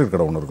சீரட்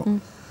கடை ஒன்று இருக்கும்.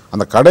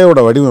 அந்த கடையோட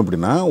வடிவம்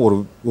எப்படின்னா,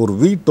 ஒரு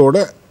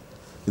வீட்டோட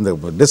இந்த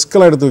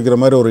டெஸ்கெல்லாம் எடுத்து வைக்கிற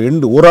மாதிரி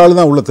ஒரு ஆள்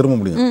தான் உள்ளே திரும்ப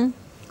முடியும்.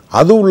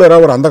 அது உள்ளார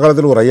ஒரு அந்த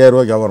காலத்தில் ஒரு 5000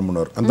 ரூபாய்க்கு வியாபாரம்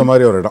பண்ணுவார். அந்த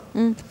மாதிரி ஒரு இடம்.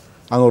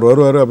 அங்கே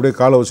வருவார், அப்படியே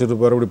காலை வச்சுட்டு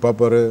இருப்பார், அப்படி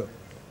பார்ப்பார்,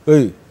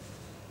 ஏய்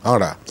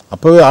ஆடா,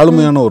 அப்போவே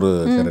ஆளுமையான ஒரு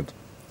கேரக்டர்.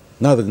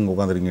 என்ன அதுக்கு இங்கே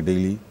உட்காந்துருக்கீங்க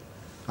டெய்லி.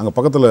 அங்கே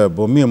பக்கத்தில்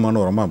பொம்மி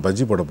அம்மான்னு ஒரு அம்மா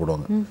பஜ்ஜி போட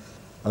போடுவாங்க,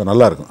 அது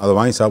நல்லாயிருக்கும். அதை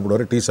வாங்கி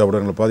சாப்பிடுவார், டீ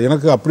சாப்பிடுவார். பார்த்து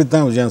எனக்கு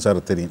அப்படித்தான் விஜயகாந்த்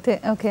சார் தெரியும்.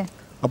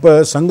 அப்போ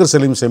சங்கர்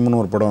சலீம்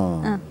செம்முன்னு ஒரு படம்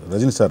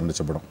ரஜினி சார்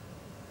நடித்த படம்,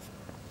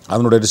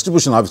 அதனுடைய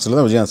டிஸ்ட்ரிபியூஷன் ஆஃபீஸில்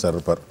தான் விஜயகாந்த் சார்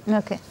இருப்பார்.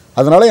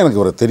 அதனால எனக்கு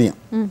ஒரு தெரியும்.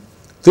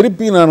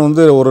 திருப்பி நான்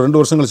வந்து ஒரு 2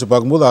 வருஷம் கழிச்சு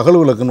பார்க்கும்போது அகல்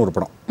விளக்குன்னு ஒரு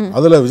படம்,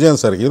 அதில்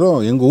விஜயகாந்த் சார் ஹீரோ.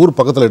 எங்கள் ஊர்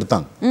பக்கத்தில்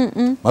எடுத்தாங்க,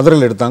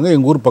 மதுரையில் எடுத்தாங்க,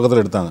 எங்கள் ஊர்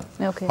பக்கத்தில் எடுத்தாங்க.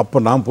 அப்போ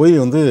நான் போய்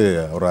வந்து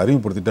அவரை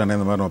அறிமுகப்படுத்திட்டேன்,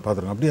 இந்த மாதிரி நான்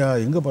பார்த்துருக்கேன். அப்படியா,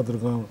 எங்கே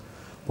பார்த்துருக்கோம்,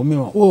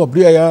 பொம்மியா, ஓ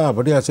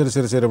அப்படியா சரி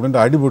சரி சரி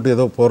அப்படின்ட்டு அடிபட்டு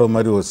ஏதோ போகிற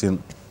மாதிரி ஒரு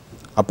சீன்.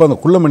 அப்போ அந்த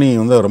குள்ளமணி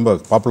வந்து ரொம்ப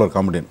பாப்புலர்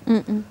காமெடியன்.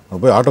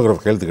 போய்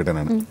ஆட்டோகிராஃப்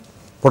கையெழுத்துக்கிட்டேன், நான்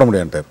போட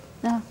முடியான்ட்டார்.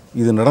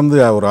 இது நடந்து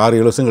ஒரு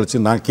 6-7 வருஷம் கழிச்சு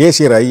நான்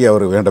கேசியர் ஆகி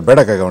அவர் வேண்ட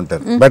பேட்டா கேட்க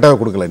வந்துட்டார். பேட்டாவை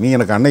கொடுக்கல, நீ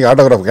எனக்கு அன்னைக்கு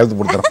ஆட்டோகிராஃப் கையெழுத்து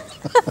கொடுத்துறேன்.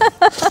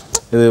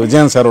 இது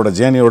விஜயகாந்த் சாரோட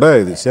ஜேர்னியோட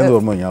இது சேர்ந்து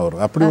வரும்போது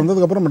ஞாபகம். அப்படி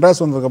வந்ததுக்கப்புறம்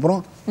மெட்ராஸ்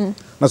வந்ததுக்கப்புறம்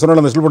நான் சொன்ன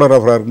அந்த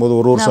சினிமாட்டோகிராஃபராக இருக்கும்போது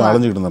ஒரு வருஷம்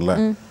அலைஞ்சிக்கிட்டு இருந்தேன்ல,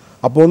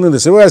 அப்போ வந்து இந்த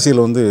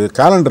சிவகாசியில் வந்து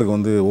கேலண்டருக்கு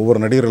வந்து ஒவ்வொரு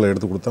நடிகர்களை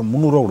எடுத்து கொடுத்தா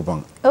 300 ரூபா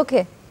கொடுப்பாங்க.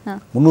 ஓகே.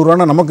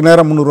 300 நமக்கு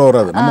நேரம் 300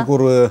 வராது, நமக்கு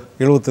ஒரு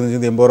 75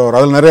 80 ரூபா வரும்.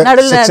 அதில் நிறைய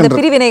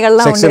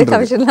பிரிவினைகள்லாம்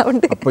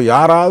உண்டு. அப்போ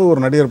யாராவது ஒரு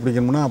நடிகர்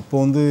பிடிக்கணும்னா அப்போ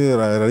வந்து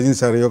ரஜினி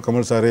சாரையோ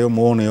கமல் சாரையோ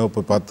மோகனையோ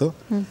போய் பார்த்து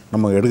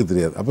நமக்கு எடுக்க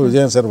தெரியாது. அப்போ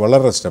விஜயன் சார்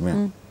வளர்ற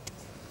சமயம்.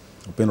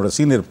 அப்போ என்னோட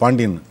சீனியர்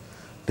பாண்டியன்,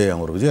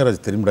 அவங்க ஒரு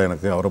விஜயராஜ் தெரியும்டா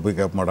எனக்கு, அவரை போய்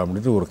கேட்க மாட்டான்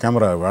அப்படின்ட்டு ஒரு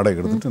கேமரா வாடகை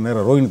எடுத்துகிட்டு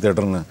நேராக ரோஹிணி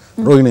தேட்டர்னு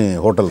ரோஹிணி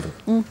ஹோட்டல்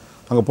இருக்கு,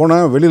 அங்கே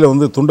போனால் வெளியில்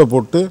வந்து துண்டை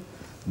போட்டு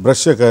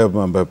ப்ரஷ்ஷை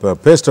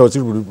பேஸ்ட்டை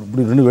வச்சுட்டு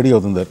இப்படி 2 வெடியை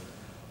வந்திருந்தார்.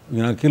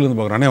 நான் கீழே வந்து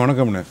பார்க்குறேன், அண்ணே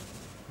வணக்கம்ண்ணே.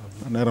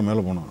 நேரம்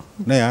மேலே போனோம்,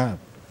 அண்ணையா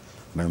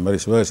நான் இந்த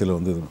மாதிரி சிவகாசியில்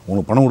வந்து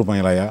உனக்கு பணம்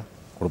கொடுப்பாங்களாயா?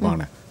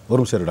 கொடுப்பாங்கண்ணே. ஒரு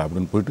நிமிஷம் இருடா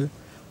அப்படின்னு போயிட்டு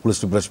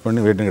குளிச்சுட்டு ப்ரஷ்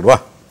பண்ணி வெயிட் வா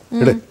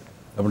எடு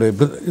அப்படி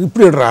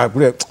இப்படி எடுறா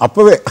இப்படி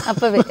அப்போவே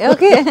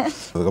ஓகே.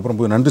 அதுக்கப்புறம்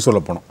போய் நன்றி சொல்ல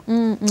போனோம்.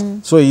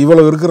 ஸோ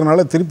இவ்வளோ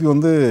இருக்கிறனால திருப்பி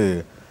வந்து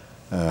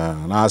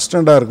நான்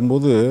அசிஸ்டண்ட்டாக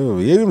இருக்கும்போது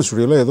ஏவிஎம்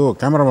ஸ்டுடியோவில் ஏதோ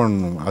கேமராமேன்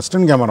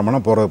அசிஸ்டன்ட்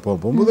கேமராமேனாக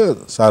போகும்போது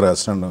சார்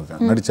அசிஸ்டண்ட்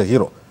நடித்த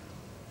ஹீரோ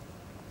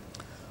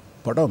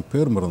படம்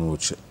பேர் மறந்து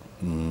போச்சு,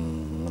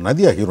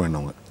 நதியா ஹீரோயின்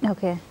அவங்க.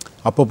 ஓகே.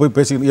 அப்போ போய்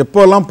பேசிக்கிட்டு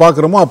எப்போல்லாம்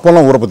பார்க்குறோமோ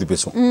அப்போல்லாம் ஊரை பற்றி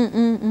பேசுவோம்.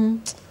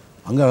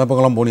 அங்கே அந்த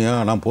பக்கம்லாம் போனியா?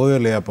 நான் போவே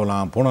இல்லையா?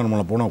 அப்போல்லாம் போனால்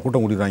நம்மளை போனால்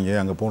கூட்டம் கூட்டிடுறாங்க,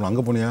 அங்கே போகணும்,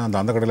 அங்கே போனியா?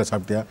 அந்த கடையில்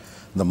சாப்பிட்டியா?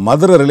 இந்த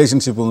மதுரை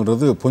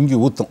ரிலேஷன்ஷிப்புங்கிறது பொங்கி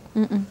ஊற்றும்.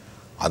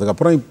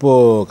 அதுக்கப்புறம்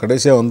இப்போது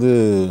கடைசியாக வந்து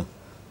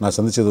நான்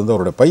சந்தித்தது வந்து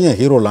அவரோட பையன்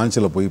ஹீரோ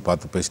லான்ச்சில் போய்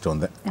பார்த்து பேசிட்டு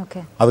வந்தேன்.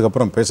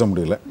 அதுக்கப்புறம் பேச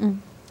முடியல.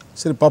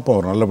 சரி பார்ப்போம்,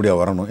 அவர் நல்லபடியாக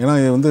வரணும். ஏன்னா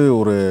இது வந்து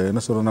ஒரு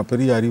என்ன சொல்கிறேன்னா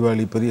பெரிய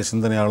அறிவாளி பெரிய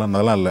சிந்தனையாளன்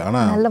அதெல்லாம் இல்லை,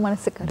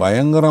 ஆனால்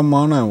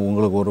பயங்கரமான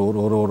உங்களுக்கு ஒரு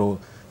ஒரு ஒரு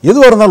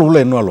எதுவாக இருந்தாலும் உள்ள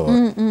இன்வால்வ்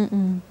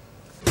ஆகும்.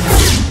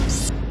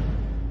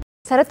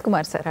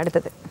 சரத்குமார் சார்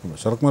அடுத்தது.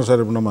 சரத்குமார்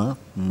சார் எப்படின்னா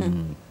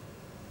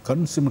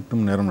கண்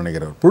சிமிட்டும் நேரம்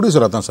நினைக்கிறார்.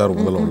 ப்ரொடியூசராக தான் சார்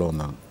முதல்ல உள்ள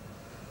வந்தாங்க.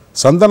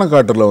 சந்தன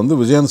காட்டில் வந்து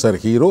விஜயன் சார்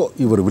ஹீரோ,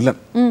 இவர்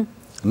வில்லன்,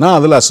 நான்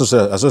அதில்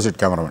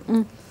அசோசியேட் கேமராமேன்.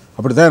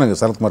 அப்படி தான் எனக்கு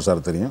சரத்குமார்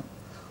சார் தெரியும்.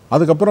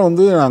 அதுக்கப்புறம்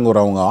வந்து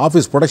நாங்கள் அவங்க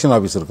ஆஃபீஸ் ப்ரொடக்ஷன்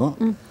ஆஃபீஸ் இருக்கும்.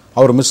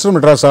 அவர் மிஸ்டர்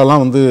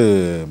மெட்ராஸாலாம் வந்து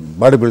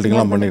பாடி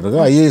பில்டிங்லாம் பண்ணிகிட்டு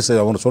இருக்கோம். ஐஏஎஸ்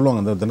அவங்க சொல்லுவாங்க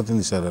இந்த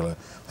Dinathanthi sir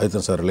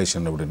Adithan sir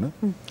relation அப்படின்னு.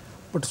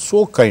 But so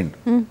kind.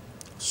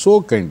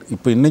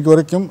 இப்போ இன்றைக்கி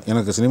வரைக்கும்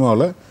எனக்கு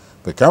சினிமாவில்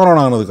இப்போ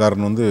கேமராமேன் ஆனது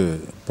காரணம் வந்து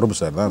பிரபு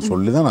சார் தான்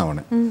சொல்லி தான் நான்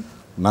ஆனேன்.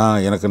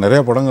 நான் எனக்கு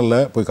நிறையா படங்களில்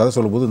போய் கதை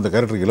சொல்லும்போது இந்த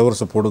கேரக்டருக்கு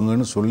இளவரச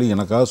போடுங்கன்னு சொல்லி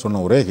எனக்காக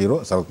சொன்ன ஒரே ஹீரோ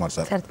சரத்குமார்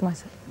சார்.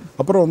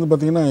 அப்புறம் வந்து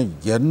பார்த்திங்கன்னா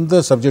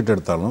எந்த சப்ஜெக்ட்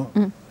எடுத்தாலும்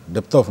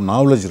டெப்த் ஆஃப்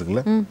நாலேஜ்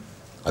இருக்குல்ல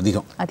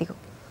அதிகம்.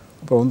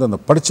 அப்புறம் வந்து அந்த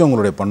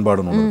படித்தவங்களுடைய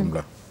பண்பாடுன்னு ஒன்று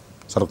இருக்கும்ல,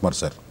 சரத்குமார்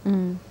சார்.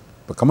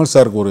 இப்போ கமல்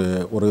சாருக்கு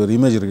ஒரு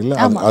இமேஜ் இருக்குல்ல,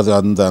 அது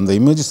அந்த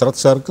இமேஜ்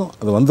சரத் சாருக்கும்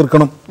அது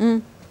வந்திருக்கணும்,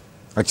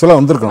 ஆக்சுவலாக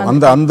வந்திருக்கணும்.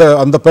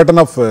 அந்த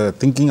பேட்டர்ன் ஆஃப்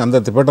திங்கிங்,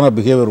 அந்த பேட்டர்ன் ஆஃப்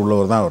பிஹேவியர்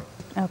உள்ளவர் தான் அவர்.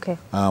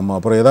 ஆமாம்.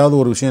 அப்புறம் ஏதாவது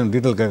ஒரு விஷயம்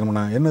டீட்டெயில்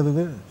கேட்கணும்னா என்னது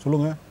இது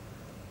சொல்லுங்கள்,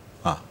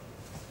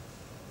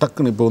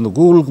 டக்குன்னு இப்போ வந்து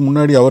கூகுளுக்கு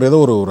முன்னாடி அவர் ஏதோ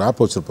ஒரு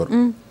ஆப் வச்சுருப்பார்.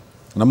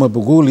 நம்ம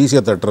இப்போ கூகுள்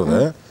ஈஸியாக தட்டுறத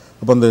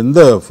அப்போ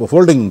இந்த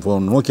ஃபோல்டிங்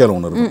ஃபோன் நோக்கியாவில்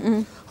ஒன்று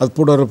இருக்கும், அது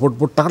போட்டு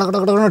டக்கு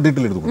டக்கு டக்குன்னு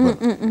டீட்டெயில் எடுத்து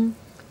கொடுப்பாரு.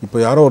 இப்போ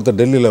யாரோ ஒருத்தர்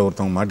டெல்லியில்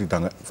ஒருத்தவங்க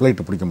மாட்டிட்டாங்க,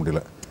 ஃப்ளைட்டு பிடிக்க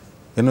முடியல,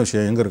 என்ன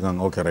விஷயம் எங்கே இருக்காங்க,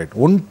 ஓகே ரைட்,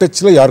 1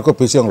 டச்சில் யாருக்கோ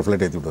பேசி அவங்க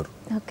ஃப்ளைட் ஏற்றி விடுவார்.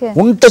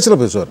 1 டச்சில்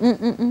பேசுவார்.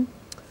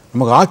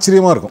 நமக்கு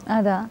ஆச்சரியமாக இருக்கும்,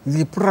 இது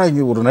எப்படா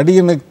இங்கே ஒரு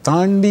நடிகனை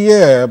தாண்டிய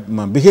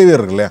பிஹேவியர்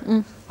இருக்கு இல்லையா,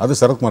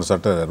 அது சரத்குமார்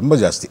சார்ட்ட ரொம்ப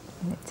ஜாஸ்தி.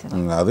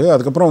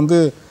 அதுக்கப்புறம் வந்து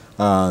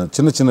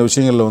சின்ன சின்ன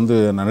விஷயங்களில் வந்து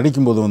நான்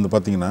நடிக்கும்போது வந்து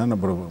பார்த்திங்கன்னா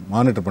நம்ம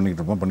மானிட்டர்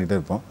பண்ணிகிட்டே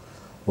இருப்போம்.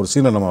 ஒரு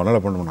சீனை நம்ம நல்லா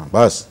பண்ணோம்னா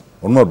பாஸ்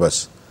ஒன்மோர் பாஸ்,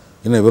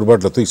 இன்னும் இவர்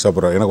பாட்டில் தூக்கி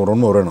சாப்பிட்றோம், எனக்கு ஒரு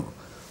ஒன்மோர் வேணும்,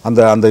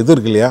 அந்த இது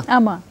இருக்கு இல்லையா,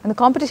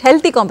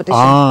 ஹெல்தி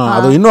காம்படிஷன்,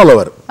 அது இன்னும்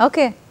அவர்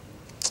ஓகே.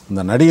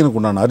 இந்த நடிகனுக்கு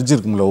உண்டான அர்ஜி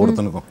இருக்கும்ல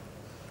ஒவ்வொருத்தனுக்கும்,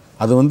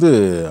 அது வந்து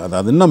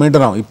அது இன்னும்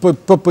மெயின்டைன் ஆகும்.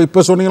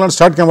 இப்போ சொன்னீங்களா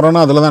ஸ்டார்ட்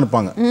கேமரானா அதில் தான்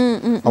இருப்பாங்க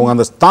அவங்க,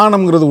 அந்த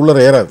ஸ்தானம்ங்கிறது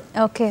உள்ளே ஏறாது.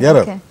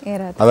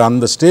 அது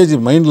அந்த ஸ்டேஜ்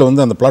மைண்டில்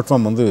வந்து அந்த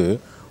பிளாட்ஃபார்ம் வந்து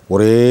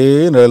ஒரே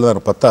நிலையில்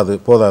தான் பத்தாது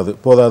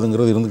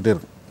போதாதுங்கிறது இருந்துகிட்டே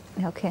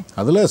இருக்கும்.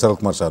 அதில்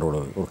சரத்குமார் சாரோட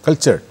ஒரு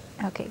கல்ச்சர்.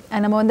 ஓகே.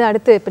 நம்ம வந்து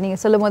அடுத்து இப்போ நீங்கள்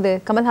சொல்லும் போது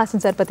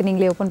கமல்ஹாசன் சார் பற்றி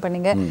நீங்களே ஓப்பன்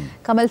பண்ணீங்க.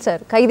 கமல்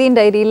சார் கைதியின்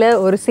டைரியில்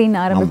ஒரு சீன்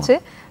ஆரம்பிச்சு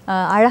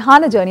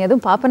அழகான ஜேர்னி,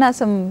 அதுவும்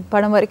பாபநாசம்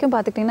படம் வரைக்கும்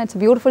பார்த்துக்கிட்டிங்கன்னா it's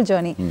beautiful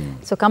journey.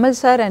 So Kamal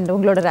sir and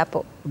உங்களோட ரேப்போ.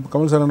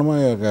 கமல் சார் என்னமோ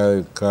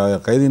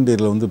கைதியின்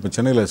டைரியில் வந்து இப்போ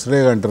சென்னையில்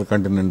ஸ்ரேகா இன்டர்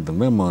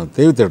கான்டினென்ட்னு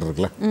தேவி தேட்டர்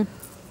இருக்குல்ல,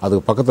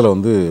 அதுக்கு பக்கத்தில்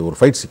வந்து ஒரு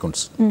ஃபைட்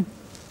சீக்வன்ஸ்.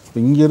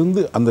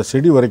 இங்கேருந்து அந்த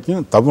செடி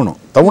வரைக்கும்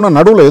தவணம்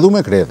நடுவில்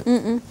எதுவுமே கிடையாது,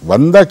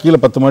 வந்தால் கீழே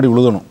 10 மாடி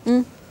விழுகணும்.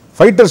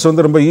 ஃபைட்டர்ஸ்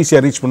வந்து ரொம்ப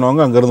ஈஸியாக ரீச்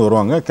பண்ணுவாங்க, அங்கேருந்து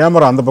வருவாங்க.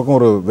 கேமரா அந்த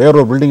பக்கம்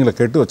வேறொரு பில்டிங்கில்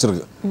கேட்டு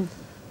வச்சுருக்கு.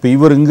 இப்போ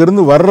இவர்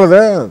இங்கேருந்து வர்றத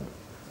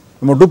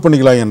நம்ம டூப்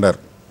பண்ணிக்கலாம் என்றார்.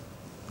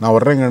 நான்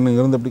வர்றேங்க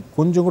இங்கேருந்து அப்படி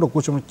கொஞ்சம் கூட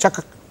கூச்சம்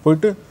சக்க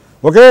போயிட்டு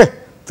ஓகே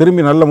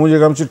திரும்பி நல்ல மூஞ்சி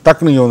காமிச்சு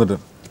டக்குன்னு இங்கே வந்துட்டு,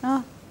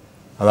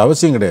 அது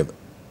அவசியம் கிடையாது.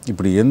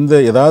 இப்படி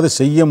ஏதாவது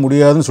செய்ய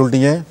முடியாதுன்னு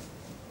சொல்லிட்டீங்க,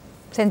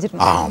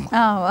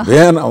 ஆமாம்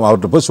வேணாம்.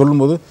 அவர்கிட்ட போய்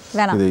சொல்லும்போது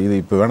இது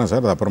இப்போ வேணாம்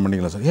சார், அது அப்புறம்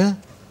பண்ணிக்கலாம் சார், ஏன்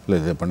இல்லை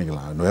இதை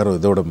பண்ணிக்கலாம், வேறு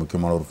இதோட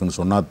முக்கியமான ஒர்க்குன்னு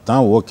சொன்னால்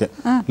தான் ஓகே,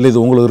 இல்லை இது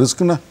உங்களுக்கு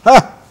ரிஸ்க்குன்னா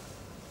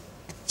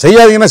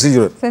செய்யாதீங்கன்னா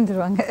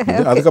செஞ்சுருவாங்க.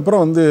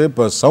 அதுக்கப்புறம் வந்து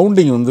இப்போ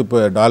சவுண்டிங் வந்து இப்போ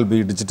டால்பி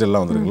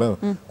டிஜிட்டல்லாம் வந்துருக்குல்ல,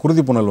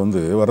 குருதி புனல்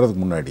வந்து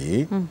வர்றதுக்கு முன்னாடி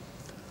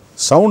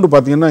சவுண்டு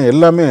பார்த்தீங்கன்னா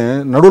எல்லாமே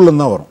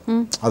நடுவில் தான் வரும்.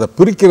 அதை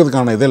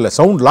பிரிக்கிறதுக்கான இதே இல்லை,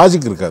 சவுண்ட்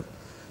லாஜிக் இருக்காது.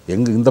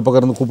 இந்த பக்கம்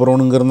இருந்து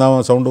கூப்பிட்றவனு இங்கே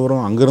இருந்தால் சவுண்டு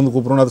வரும், அங்கேருந்து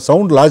கூப்பிட்றவனு, அது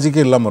சவுண்ட்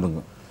லாஜிக்கே இல்லாமல்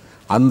இருக்கும்.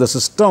 அந்த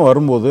சிஸ்டம்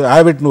வரும்போது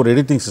ஆவிட்னு ஒரு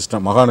எடிட்டிங்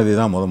சிஸ்டம் மகாநதி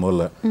தான்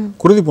முதல்ல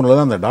குருதிப்புண்ணில்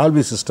தான் அந்த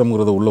டால்பி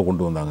சிஸ்டம்ங்கிறத உள்ளே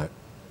கொண்டு வந்தாங்க.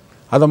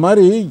 அதை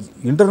மாதிரி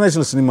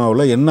இன்டர்நேஷ்னல்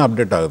சினிமாவில் என்ன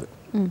அப்டேட் ஆகுது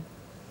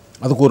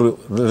அதுக்கு ஒரு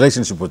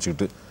ரிலேஷன்ஷிப்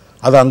வச்சுக்கிட்டு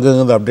அதை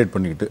அங்கேருந்து அப்டேட்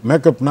பண்ணிக்கிட்டு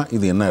மேக்கப்னா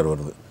இது என்ன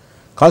வருது,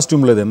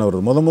 காஸ்டியூமில் இது என்ன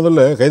வருது.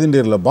 முதல்ல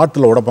கைதிண்டியரில்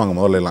பாட்டில் உடைப்பாங்க,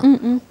 முதல்ல எல்லாம்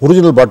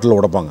ஒரிஜினல் பாட்டில்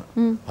உடைப்பாங்க,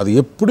 அது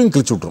எப்படியும்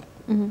கிழிச்சு விட்ரும்.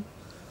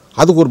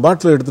 அதுக்கு ஒரு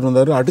பாட்டில் எடுத்துகிட்டு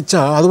வந்தார், அடித்தா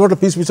அது பாட்டில்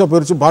பீஸ் பீஸாக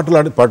போயிடுச்சு.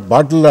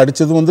 பாட்டிலில்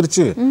அடித்ததும்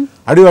வந்துருச்சு,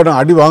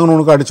 அடி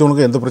வாங்கினவனுக்கு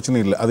அடித்தவனுக்கு எந்த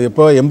பிரச்சனையும் இல்லை. அது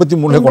எப்போ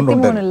 83 கொண்டு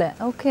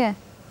வந்துட்டார்.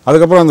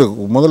 அதுக்கப்புறம் அந்த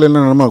முதல்ல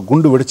என்ன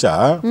குண்டு வெடிச்சா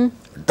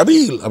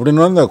டபீல்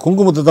அப்படின்னு அந்த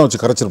குங்குமத்தை தான்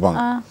வச்சு கரைச்சிருப்பாங்க.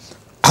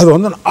 அது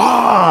வந்து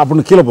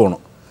அப்படின்னு கீழே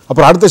போகணும்.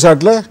 அப்புறம் அடுத்த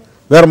ஷாட்டில்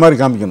வேறு மாதிரி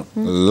காமிக்கணும்.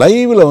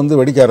 லைவில் வந்து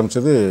வெடிக்க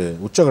ஆரம்பித்தது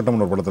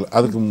உச்சகட்டம்னு ஒரு படத்தில்.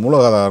 அதுக்கு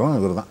மூலாதாரம்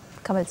இவர் தான்.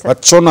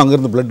 வச்சோன்னு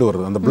அங்கேருந்து பிளட்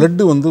வருது. அந்த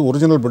பிளட்டு வந்து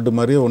ஒரிஜினல் பிளட்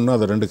மாதிரியே ஒன்று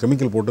அதை 2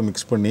 கெமிக்கல் போட்டு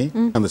மிக்ஸ் பண்ணி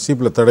அந்த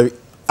சீப்பில் தடவி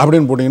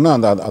அப்படின்னு போட்டிங்கன்னா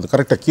அது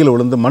கரெக்டாக கீழே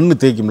விழுந்து மண்ணு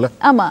தேய்க்கும்ல,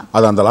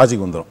 அது அந்த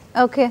லாஜிக் வந்துடும்.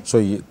 ஸோ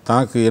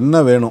தனக்கு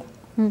என்ன வேணும்,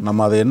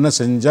 நம்ம அதை என்ன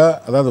செஞ்சால்,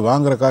 அதாவது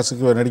வாங்குற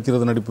காசுக்கு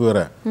நடிக்கிறது நடிப்பு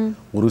வேற,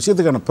 ஒரு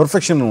விஷயத்துக்கான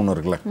பெர்ஃபெக்ஷன் ஒன்று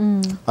இருக்குல்ல,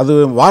 அது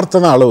வார்த்தை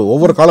தான் அளவு.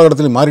 ஒவ்வொரு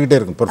காலகட்டத்திலையும் மாறிக்கிட்டே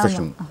இருக்கும்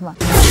பெர்ஃபெக்ஷன்.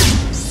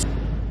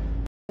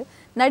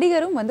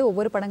 நடிகரும் வந்து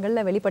ஒவ்வொரு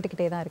படங்களில்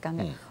வெளிப்பட்டுக்கிட்டே தான்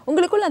இருக்காங்க.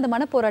 உங்களுக்குள்ள அந்த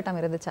மனப்போராட்டம்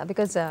இருந்துச்சா?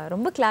 பிகாஸ்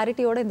ரொம்ப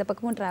கிளாரிட்டியோட இந்த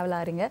பக்கமும் ட்ராவல்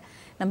ஆகிறீங்க,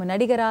 நம்ம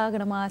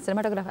நடிகராகணுமா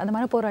சினிமாட்டோகிராஃபர், அந்த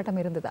மனப்போராட்டம்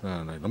இருந்ததா?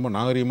 ரொம்ப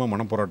நாகரீகமாக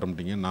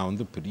மனப்போராட்டம்ட்டீங்க. நான்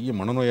வந்து பெரிய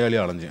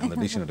மனநோயாளியாக அலைஞ்சேன் அந்த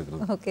டிசிஷன்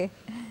எடுக்கிறது. ஓகே,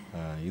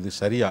 இது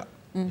சரியா?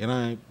 ஏன்னா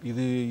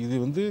இது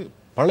வந்து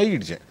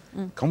பழகிடுச்சேன்,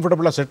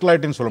 கம்ஃபர்டபுளாக செட்டில்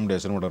ஆகிட்டேன்னு சொல்ல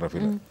முடியாது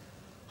சினிமாட்டோகிராஃபியில்.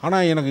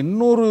 ஆனால் எனக்கு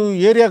இன்னொரு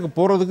ஏரியாவுக்கு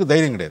போகிறதுக்கு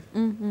தைரியம் கிடையாது.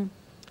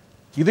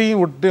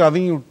 இதையும் விட்டு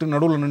அதையும் விட்டு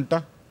நடுவில்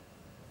நின்றுட்டா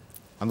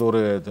அந்த ஒரு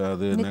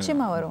அது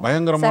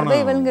பயங்கரமான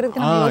இருக்கு.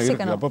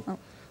 அப்போ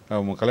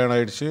கல்யாணம்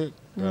ஆகிடுச்சு,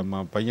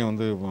 பையன்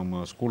வந்து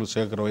ஸ்கூலுக்கு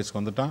சேர்க்குற வயசுக்கு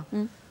வந்துட்டான்.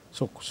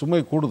 ஸோ சுமை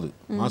கூடுது.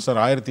 மாதம்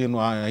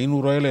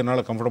 1500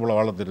 என்னால் கம்ஃபர்டபுளாக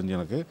வாழ தெரிஞ்சு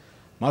எனக்கு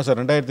மாதம்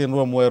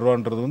 2500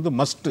 3000 வந்து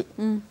மஸ்ட்டு.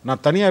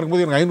 நான் தனியாக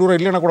இருக்கும்போது எனக்கு 500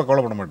 இல்லைன்னா கூட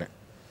கவலைப்பட மாட்டேன்.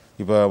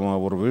 இப்போ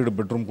ஒரு வீடு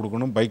பெட்ரூம்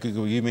கொடுக்கணும்,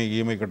 பைக்குக்கு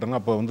இஎம்ஐ கட்டணும்.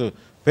 அப்போ வந்து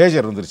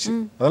பேஜர் வந்துருச்சு,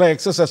 அதெல்லாம்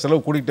எக்ஸஸாக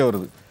செலவு கூட்டிகிட்டே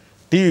வருது.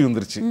 டிவி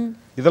வந்துருச்சு,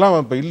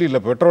 இதெல்லாம் இப்போ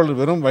இல்லை. பெட்ரோல்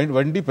வெறும்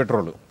வண்டி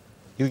பெட்ரோல்,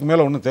 இதுக்கு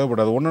மேலே ஒன்றும்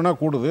தேவைப்படாது. ஒன்றுனா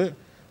கூடுது.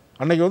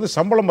 அன்றைக்கி வந்து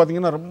சம்பளம்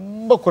பார்த்திங்கன்னா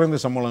ரொம்ப குறைந்த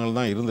சம்பளங்கள்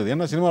தான் இருந்தது.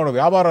 ஏன்னா சினிமாவோட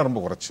வியாபாரம் ரொம்ப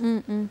குறைச்சி.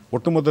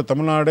 ஒட்டுமொத்த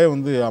தமிழ்நாடே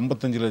வந்து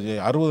 55 லட்சம்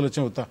 60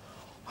 லட்சம் விற்றா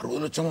 60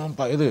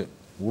 லட்சமாப்பா இது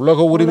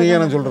உலக உரிமையே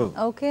நான் சொல்கிறது.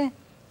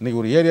 இன்றைக்கி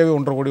ஒரு ஏரியாவே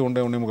 1.5 கோடி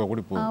 1.5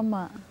 கோடி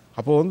போகும்.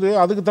 அப்போ வந்து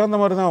அதுக்கு தகுந்த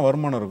மாதிரி தான்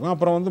வருமானம் இருக்கும்.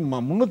 அப்புறம் வந்து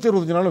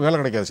 365 நாளும் வேலை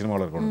கிடைக்காது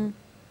சினிமாவில் இருக்கணும்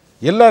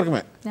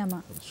எல்லாருக்குமே.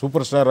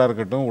 சூப்பர் ஸ்டாராக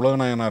இருக்கட்டும்,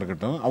 உலகநாயகனாக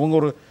இருக்கட்டும், அவங்க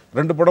ஒரு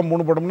 2 படம்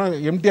 3 படம்னா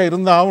எம்டியாக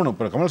இருந்தால் ஆகணும்.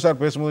 இப்போ கமல்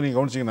சார் பேசும்போது நீங்கள்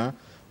கவனிச்சிங்கன்னா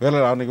வேலை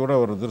அன்றைக்கி கூட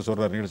ஒரு இது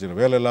சொல்கிறார் நிகழ்ச்சியில்,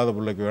 வேலை இல்லாத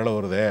பிள்ளைக்கு வேலை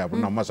வருதே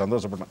அப்படின்னு அம்மா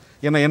சந்தோஷப்பட்டேன்.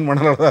 ஏன்னா என்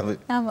மனநிலை தான் அது.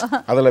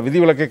 அதில்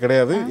விதிவிலக்கே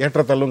கிடையாது,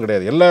 ஏற்றத்தாழ்வும்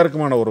கிடையாது,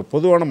 எல்லாருக்குமான ஒரு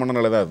பொதுவான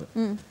மனநிலை தான் அது.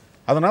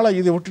 அதனால்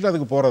இதை விட்டுட்டு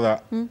அதுக்கு போகிறதா?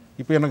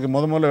 இப்போ எனக்கு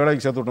முதல்ல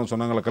வேலைக்கு சேர்த்து விட்டோம்னு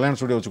சொன்னாங்களே, கல்யாண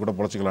ஸ்டுடியோ வச்சு கூட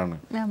பொழைச்சிக்கலான்னு.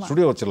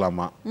 ஸ்டுடியோ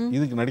வச்சிடலாமா,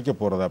 இதுக்கு நடிக்க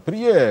போகிறதா?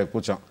 பெரிய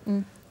கூச்சம்.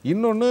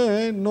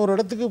 இன்னொரு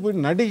இடத்துக்கு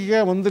போய்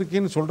நடிகை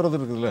வந்திருக்கேன்னு சொல்கிறது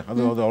இருக்குதுல்ல,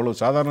 அது அவ்வளோ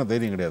சாதாரண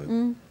தைரியம் கிடையாது.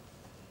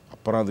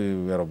 அப்புறம் அது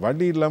வேறு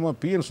வழி இல்லாமல்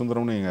பிஎன்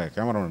சுந்தரம்னு எங்கள்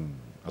கேமராமேன்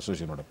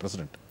அசோசியேஷனோட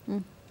பிரசிடென்ட்,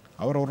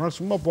 அவர் ஒரு நாள்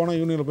சும்மா போனால்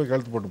யூனியனில் போய்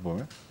கழுத்து போட்டு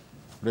போவேன்.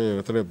 அப்படியே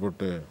வெத்தலையை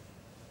போட்டு,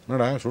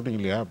 என்னடா ஷூட்டிங்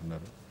இல்லையா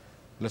அப்படின்னாரு.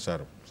 இல்லை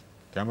சார்,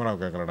 கேமராவை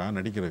கேட்கலடா,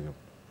 நடிக்கிறதுக்கு.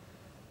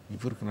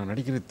 இவருக்கு நான்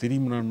நடிக்கிறது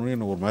தெரியுமான்னு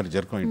என்ன ஒரு மாதிரி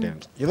ஜர்க்கம்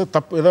ஆகிட்டேன்.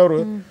 ஏதாவது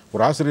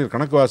ஒரு ஆசிரியர்,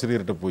 கணக்கு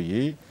ஆசிரியர்கிட்ட போய்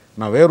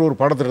நான் வேற ஒரு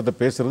பாடத்திட்டத்தை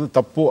பேசுகிறது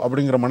தப்போ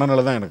அப்படிங்கிற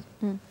மனநிலை தான் எனக்கு.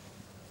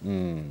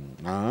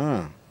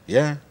 நான்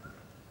ஏன்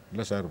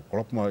இல்லை சார்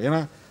குழப்பமா, ஏன்னா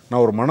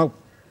நான் ஒரு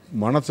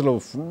மனசில்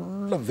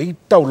ஃபுல்லாக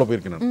வெயிட்டாக உள்ளே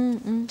போயிருக்கேன்.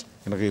 நான்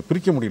எனக்கு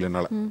பிரிக்க முடியல,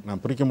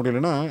 நான் பிரிக்க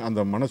முடியலன்னா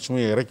அந்த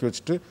மனசுமையை இறக்கி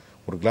வச்சுட்டு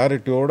ஒரு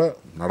கிளாரிட்டியோடு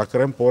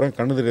நடக்கிறேன், போகிறேன்,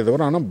 கண்ணு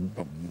தெரியாதவரை. ஆனால்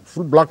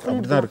ஃபுல் பிளாக்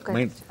அப்படி தான் இருக்குது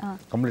மைண்ட்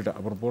கம்ப்ளீட்டாக.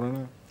 அப்புறம்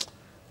போனேன்னா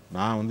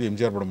நான் வந்து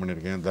எம்ஜிஆர் படம்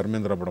பண்ணியிருக்கேன்,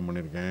 தர்மேந்திரா படம்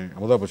பண்ணியிருக்கேன்,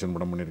 அமுதா பச்சன்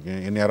படம் பண்ணியிருக்கேன்.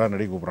 என்ன யாராவது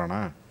நடிக்க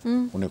கூப்பிட்றானா,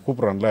 உன்னை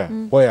கூப்பிட்றான்ல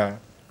போயா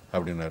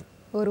அப்படின்னாரு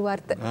ஒரு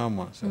வார்த்தை.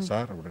 ஆமாம்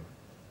சார் அப்படின்னு.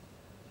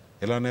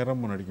 எல்லா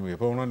நேரமும் நடிக்கும்,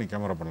 எப்போ வேணால் நீ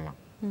கேமரா பண்ணலாம்,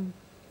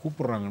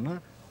 கூப்பிட்றாங்கன்னா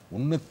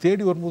உன்னை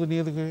தேடி வரும்போது நீ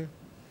எதுக்கு,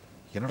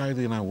 என்னடா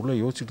இது நான் உள்ளே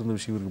யோசிச்சுட்டு இருந்த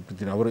விஷயம் இருக்கு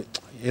இப்படி. அவர்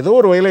ஏதோ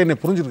ஒரு வகையில் என்னை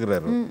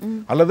புரிஞ்சுருக்கிறாரு,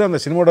 அல்லது அந்த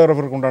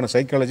சினிமாட்டோகிராஃபருக்கு உண்டான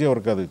சைக்காலஜி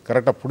அவருக்கு அது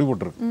கரெக்டாக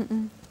பிடிபட்டுருக்கு.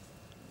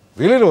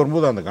 வெளியில்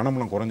வரும்போது அந்த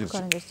கணமெல்லாம்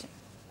குறைஞ்சிருச்சு.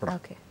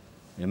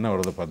 என்ன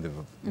வருது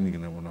பார்த்துட்டு இன்றைக்கி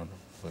என்ன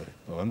பண்ணணும்,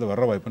 வந்து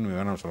வர்ற வாய்ப்புன்னு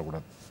வேணாம்னு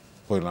சொல்லக்கூடாது,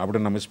 போயிடலாம்.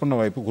 அப்படி நான் மிஸ் பண்ண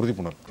வாய்ப்பு குருதி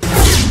புணர்.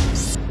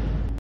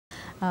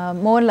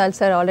 மோகன்லால்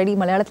சார் ஆல்ரெடி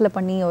மலையாளத்தில்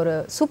பண்ணி ஒரு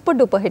சூப்பர்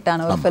டூப்பர்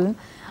ஹிட்டான ஒரு ஃபிலிம்,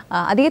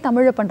 அதே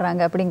தமிழில்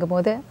பண்ணுறாங்க. அப்படிங்கும்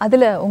போது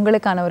அதில்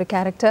உங்களுக்கான ஒரு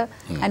கேரக்டர்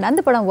அண்ட் அந்த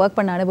படம் ஒர்க்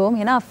பண்ண அனுபவம்,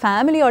 ஏன்னா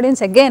ஃபேமிலி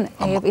ஆடியன்ஸ் அகெயின்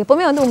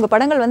எப்போவுமே வந்து உங்கள்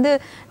படங்கள் வந்து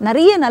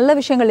நிறைய நல்ல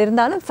விஷயங்கள்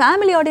இருந்தாலும்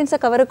ஃபேமிலி ஆடியன்ஸை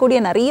கவரக்கூடிய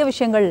நிறைய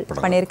விஷயங்கள்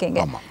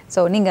பண்ணியிருக்கீங்க.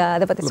 ஸோ நீங்கள்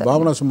அதை பற்றி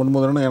பாபநாசம்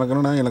பண்ணும்போது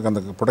எனக்கு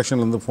அந்த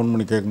ப்ரொடக்ஷன்லேருந்து ஃபோன்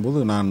பண்ணி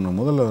கேட்கும்போது நான்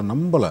முதல்ல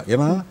நம்பலை.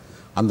 ஏன்னா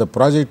அந்த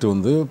ப்ராஜெக்ட்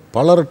வந்து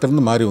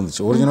பலர்கிட்டருந்து மாறி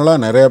வந்துச்சு. ஒரிஜினலாக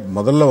நிறைய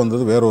முதல்ல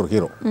வந்தது வேற ஒரு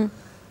ஹீரோ,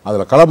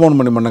 அதில் கலபோன்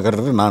பண்ண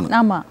கேரக்டர் நான்.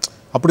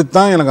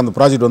 அப்படித்தான் எனக்கு அந்த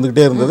ப்ராஜெக்ட்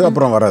வந்துக்கிட்டே இருந்தது.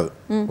 அப்புறம் வராது,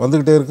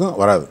 வந்துக்கிட்டே இருக்கும்,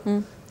 வராது.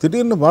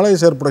 திடீர்னு பாலாஜி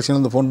சார்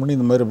ப்ரொடக்ஷன்லேருந்து ஃபோன் பண்ணி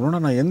இந்த மாதிரி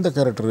அப்படின்னா நான் எந்த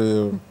கேரக்டர்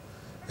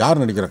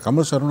யார் நடிக்கிறேன்,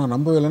 கமல் சார் நான்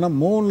நம்பவே இல்லைன்னா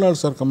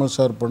மோகன்லால் சார் கமல்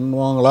சார்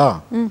பண்ணுவாங்களா,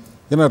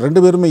 ஏன்னா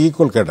 2 பேருமே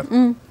ஈக்குவல் கேரக்டர்.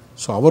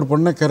 ஸோ அவர்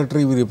பண்ண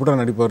கேரக்டர் இவர் எப்படி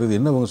நடிப்பார், இது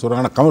என்ன இவங்க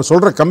சொல்கிறாங்க. ஆனால் கமல்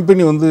சொல்கிற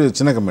கம்பெனி வந்து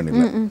சின்ன கம்பெனி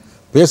இல்லை,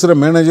 பேசுகிற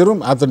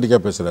மேனேஜரும்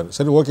ஆத்தென்டிக்காக பேசுகிறாரு.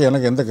 சரி ஓகே,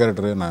 எனக்கு எந்த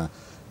கேரக்டர், நான்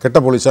கெட்ட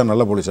போலீஸா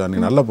நல்ல போலீஸா, நீ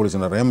நல்ல போலீஸ்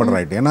நான் ரேமண்டர்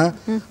ஆகிட்டேன். ஏன்னா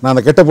நான்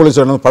அந்த கெட்ட போலீஸ்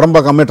படம்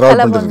பார்க்காம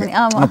ட்ராவல் பண்ணிருக்கேன்,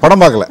 நான்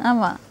படம் பார்க்கல.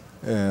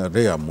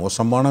 டே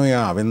மோசமானவன்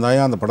அவன்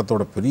தாயா அந்த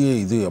படத்தோட பெரிய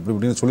இது அப்படி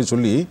இப்படின்னு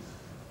சொல்லி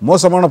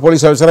மோசமான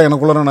போலீஸ் ஆஃபீஸராக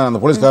எனக்குள்ள நான் அந்த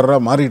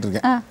போலீஸ்காரராக மாறிட்டு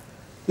இருக்கேன்.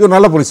 இவர்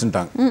நல்ல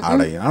போலீஸ்ன்ட்டாங்க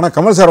ஆடை. ஆனால்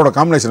கமல் சாரோட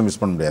காம்பினேஷன் மிஸ்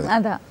பண்ண முடியாது.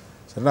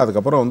 சரிங்களா,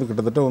 அதுக்கப்புறம் வந்து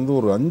கிட்டத்தட்ட வந்து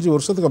ஒரு 5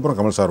 வருஷத்துக்கு அப்புறம்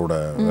கமல் சாரோட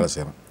வேலை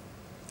செய்கிறேன்.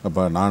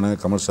 அப்போ நான்,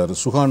 கமல் சார்,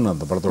 சுகான்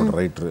அந்த படத்தோட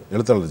ரைட்டரு,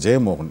 எழுத்தாளர்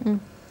ஜெயமோகன்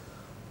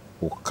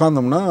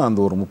உட்காந்தோம்னா அந்த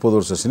ஒரு 30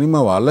 வருஷம்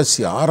சினிமாவை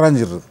அலசி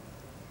ஆராய்ஞ்சிடுறது.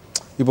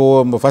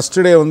 இப்போது ஃபஸ்ட்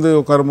டே வந்து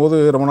உட்காரும்போது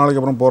ரொம்ப நாளைக்கு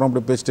அப்புறம் போகிறோம்,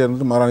 அப்படி பேசிட்டே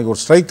இருந்துட்டு மறுநாளைக்கு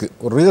ஒரு ஸ்ட்ரைக்கு,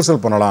 ஒரு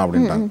ரிஹர்சல் பண்ணலாம்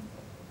அப்படின்ட்டாங்க.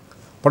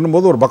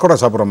 பண்ணும்போது ஒரு பக்கோடா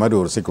சாப்பிட்ற மாதிரி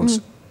ஒரு சீக்வன்ஸ்,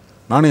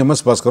 நானும்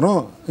எம்எஸ் பாஸ்கரும்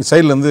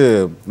சைட்லேருந்து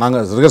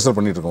நாங்கள் ரிஹர்சல்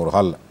பண்ணிகிட்டு இருக்கோம் ஒரு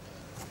ஹாலில்.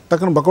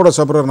 டக்குன்னு பக்கோடா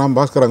சாப்பிட்றாரு, நான்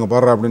பாஸ்கர் அங்கே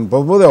பாடுறேன் அப்படின்னு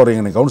போகும்போது அவர்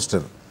எனக்கு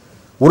கவனிச்சிட்டார்.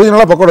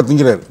 ஒரிஜினலாக பக்கோடா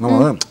திங்கிறாரு.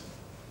 நம்ம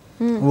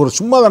ஒரு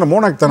சும்மா தானே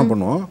மோனாக் தானே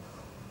பண்ணுவோம்.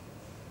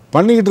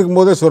 பண்ணிக்கிட்டு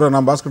இருக்கும்போதே சொல்கிறேன்,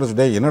 நான் பாஸ்கர்ட்ட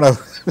சொல்லிட்டேன், என்னடா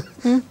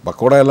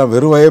பக்கோடா எல்லாம்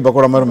வெறுவாயே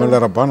பக்கோடா மாதிரி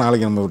மேலாரப்பா,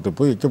 நாளைக்கு நம்ம விட்டு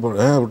போய்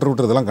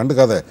விட்டு இதெல்லாம்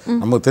கண்டுக்காத,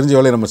 நமக்கு தெரிஞ்ச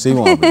வேலையை நம்ம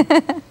செய்வோம்.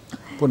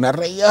 இப்போ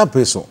நிறையா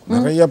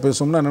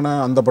பேசுவோம்னா என்னென்னா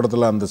அந்த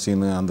படத்தில் அந்த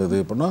சீனு அந்த இது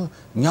பண்ணால்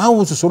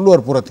ஞாபகம்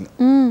சொல்லுவார் பூராத்தையும்.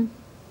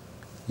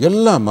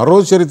 எல்லாம்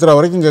மரோஜ் சரித்திரா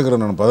வரைக்கும்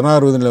கேட்குறேன் நான்,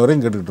 16 வயதுல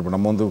வரைக்கும் கேட்டுக்கிட்டு இருப்பேன்.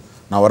 நம்ம வந்து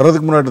நான்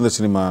வர்றதுக்கு முன்னாடி இந்த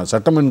சினிமா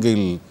சட்டமன்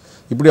கையில்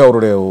இப்படி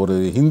அவருடைய ஒரு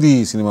ஹிந்தி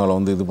சினிமாவில்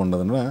வந்து இது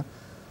பண்ணதுன்னா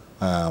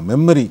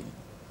மெமரி.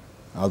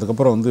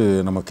 அதுக்கப்புறம் வந்து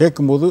நம்ம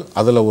கேட்கும்போது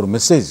அதில் ஒரு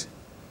மெசேஜ்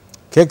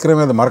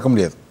கேட்குறவங்க அதை மறக்க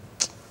முடியாது.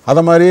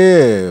 அதை மாதிரியே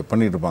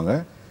பண்ணிகிட்டு இருப்பாங்க.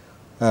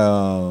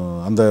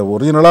 அந்த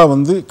ஒரிஜினலாக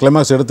வந்து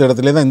கிளைமாக்ஸ் எடுத்த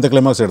இடத்துல தான் இந்த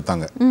கிளைமாக்ஸ்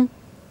எடுத்தாங்க.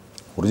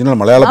 ஒரிஜினல்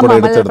மலையாள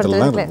படம் எடுத்த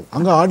இடத்துல தான் இருக்கும்.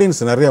 அங்கே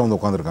ஆடியன்ஸ் நிறையா வந்து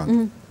உட்காந்துருக்காங்க.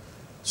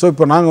 ஸோ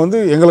இப்போ நாங்கள் வந்து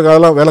எங்களுக்கு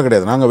அதெல்லாம் வேலை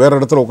கிடையாது, நாங்கள் வேறு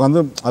இடத்துல உட்காந்து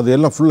அது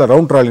எல்லாம் ஃபுல்லாக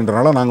ரவுண்ட்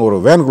ட்ராலின்றனால நாங்கள் ஒரு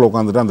வேனுக்குள்ளே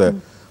உட்காந்துட்டு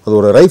அது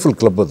ஒரு ரைஃபிள்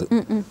கிளப் அது.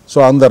 ஸோ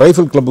அந்த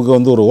ரைஃபிள் கிளப்புக்கு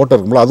வந்து ஒரு ஓட்டர்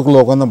இருக்கும்போது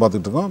அதுக்குள்ளே உட்காந்து தான்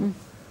பார்த்துட்டு இருக்கோம்.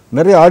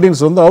 நிறைய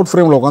ஆடியன்ஸ் வந்து அவுட்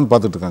ஃப்ரேமில் உட்காந்து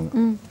பார்த்துட்டு இருக்காங்க.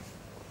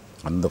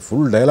 அந்த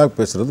ஃபுல் டயலாக்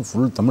பேசுகிறது,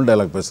 ஃபுல் தமிழ்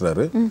டயலாக்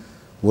பேசுகிறாரு,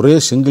 ஒரே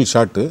சிங்கிள்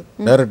ஷாட்டு,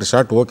 டைரக்ட்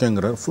ஷாட்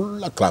ஓகேங்கிறார்,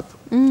 ஃபுல்லாக கிளாப்.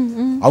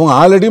 அவங்க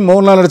ஆல்ரெடி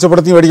மோகன்லால் நடித்த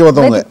படத்தையும் வேடிக்கை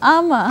பார்த்தவங்க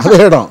அதே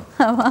இடம்.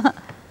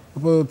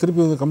 இப்போ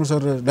திருப்பி வந்து கமல்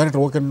சார்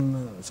டைரக்டர்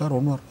ஓகேன்னு சார்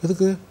ஒன்றுவார்,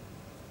 எதுக்கு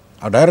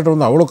டைரக்டர்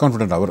வந்து அவ்வளோ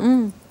கான்ஃபிடென்ட் அவர்,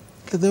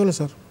 இல்லை தேவையில்லை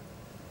சார்,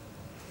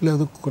 இல்லை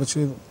அது குறைச்சி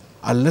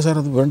இல்லை சார்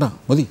அது வேண்டாம்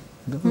மதி,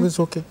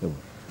 இட்ஸ் ஓகே.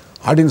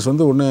 ஆடியன்ஸ்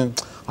வந்து ஒன்று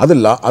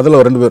அதில்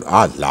 2 பேர்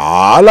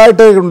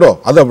லாலாயிட்டே உண்டோ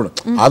அது அப்படி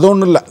அது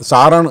ஒன்றும் இல்லை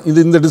சாரான இது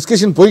இந்த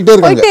டிஸ்கஷன் போயிட்டே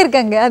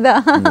இருக்காங்க.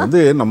 அதான்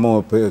வந்து நம்ம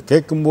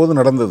கேட்கும்போது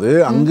நடந்தது.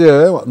 அங்கே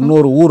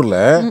இன்னொரு ஊரில்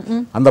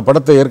அந்த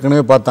படத்தை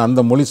ஏற்கனவே பார்த்த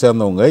அந்த மொழி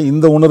சேர்ந்தவங்க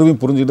இந்த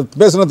உணர்வையும்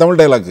புரிஞ்சுக்கிட்டு பேசுன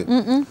தமிழ் டைலாக்கு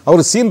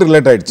அவர் சீன்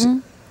ரிலேட் ஆகிடுச்சு.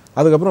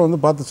 அதுக்கப்புறம்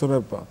வந்து பார்த்து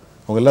சொல்கிறப்பா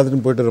அவங்க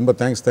எல்லாத்துக்கும் போயிட்டு ரொம்ப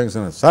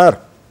தேங்க்ஸ் சார்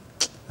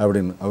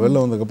அப்படின்னு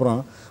வெளில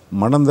வந்ததுக்கப்புறம்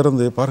மனம்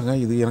திறந்து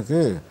பாருங்கள், இது எனக்கு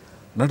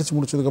நடிச்சு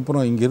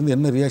முடிச்சதுக்கப்புறம் இங்கேருந்து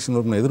என்ன ரியாக்ஷன்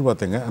வரும்னு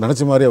எதிர்பார்த்தேங்க,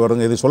 நினச்ச மாதிரியே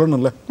வருங்க, இது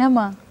சொல்லணும்ல.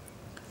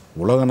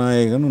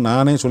 உலகநாயகன்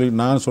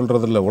நான்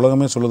சொல்கிறதில்ல,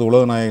 உலகமே சொல்லுது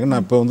உலகநாயகன்.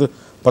 நான் இப்போ வந்து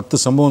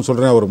 10 சம்பவம்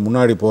சொல்கிறேன், அவர்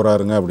முன்னாடி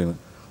போகிறாருங்க அப்படின்னு.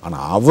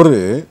 ஆனால் அவர்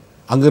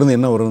அங்கேருந்து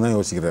என்ன வரும்னு தான்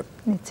யோசிக்கிறார்.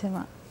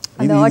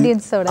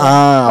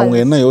 அவங்க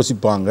என்ன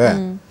யோசிப்பாங்க,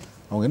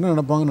 அவங்க என்ன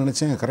நினைப்பாங்கன்னு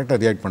நினச்சேன்,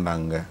 கரெக்டாக ரியாக்ட்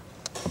பண்ணாங்க.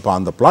 அப்போ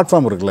அந்த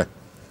பிளாட்ஃபார்ம் இருக்குல்ல,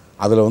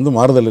 அதில் வந்து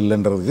மாறுதல்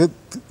இல்லைன்றதுக்கு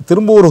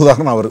திரும்ப ஒரு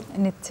உதாரணம் அவர்.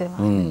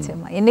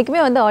 நிச்சயமா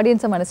என்னைக்குமே வந்து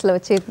ஆடியன்ஸை மனசில்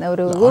வச்சு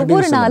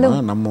ஒவ்வொரு நாளும்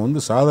நம்ம வந்து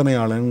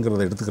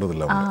சாதனையாளங்கிறத எடுத்துக்கிறது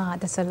இல்லை.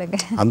 அதை சொல்லுங்க.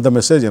 அந்த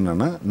மெசேஜ்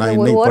என்னன்னா, நான்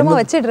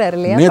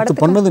இன்னைக்கு நேற்று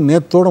பண்ணது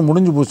நேத்தோட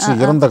முடிஞ்சு போச்சு,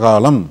 இறந்த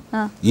காலம்.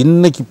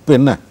 இன்னைக்கு இப்போ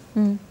என்ன,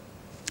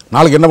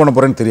 நாளைக்கு என்ன பண்ண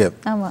போறேன்னு தெரியாது.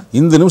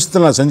 இந்த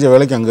நிமிஷத்தில் நான் செஞ்ச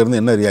வேலைக்கு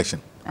அங்கேருந்து என்ன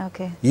ரியாக்ஷன்.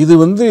 இது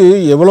வந்து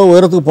எவ்வளோ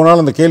உயரத்துக்கு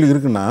போனாலும் அந்த கேள்வி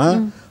இருக்குன்னா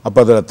அப்போ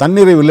அதில்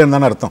தன்னிறைவு இல்லைன்னு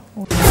தானே அர்த்தம்.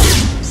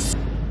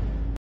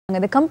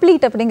 அந்த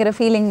கம்ப்ளீட் அப்படிங்கிற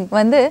ஃபீலிங்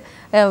வந்து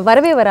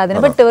வரவே வராது.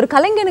 பட் ஒரு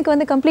கலைஞனுக்கு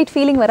வந்து கம்ப்ளீட்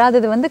ஃபீலிங்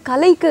வராதது வந்து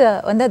கலைக்கு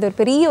வந்து அது ஒரு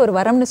பெரிய ஒரு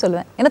வரம்னு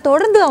சொல்லுவேன். ஏன்னா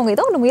தொடர்ந்து அவங்க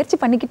ஏதோ ஒன்று முயற்சி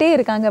பண்ணிக்கிட்டே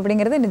இருக்காங்க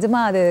அப்படிங்கிறது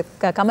நிஜமா அது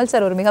கமல்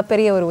சார் ஒரு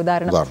மிகப்பெரிய ஒரு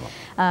உதாரணம்.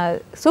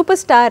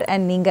 சூப்பர் ஸ்டார்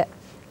அண்ட் நீங்கள்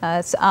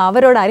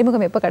அவரோட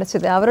அறிமுகம் எப்போ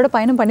கிடச்சிது, அவரோட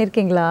பயணம்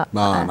பண்ணியிருக்கீங்களா?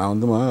 நான்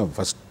வந்து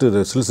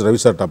ஃபஸ்ட்டு சில்ஸ்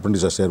ரவி சார்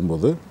அப்ரெண்டிஸாக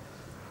சேரும்போது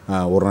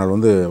ஒரு நாள்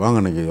வந்து வாங்க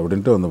அன்னைக்கு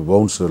அப்படின்ட்டு அந்த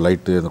பவுன்ஸ்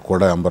லைட்டு அந்த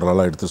கொடை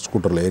அம்பர்லாம் எடுத்து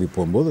ஸ்கூட்டரில் ஏறி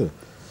போகும்போது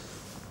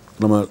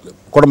நம்ம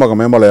கோடம்பாக்கம்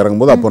மேம்பாலம்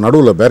இறங்கும்போது அப்போ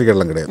நடுவில்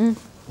பேரிகேட்லாம் கிடையாது.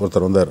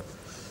 ஒருத்தர் வந்தார்,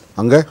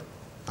 அங்கே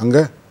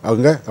அங்கே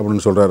அங்கே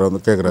அப்படின்னு சொல்கிறாரு,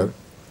 வந்து கேட்குறாரு.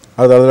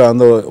 அதாவது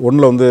அந்த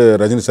 1ல் வந்து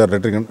ரஜினி சார்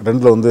ரெட்ரிகன்,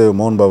 2ல் வந்து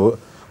மோகன் பாபு,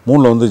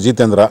 3ல் வந்து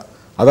ஜிதேந்திரா.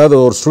 அதாவது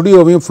ஒரு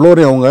ஸ்டுடியோவையும்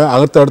ஃப்ளோரையும் அவங்க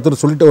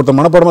அடுத்து சொல்லிட்டு ஒருத்தர்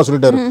மனப்பாடமாக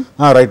சொல்லிட்டாரு.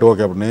 ரைட்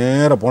ஓகே அப்படி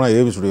நேராக போனால்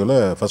ஏவி ஸ்டுடியோவில்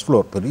ஃபஸ்ட்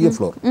ஃப்ளோர், பெரிய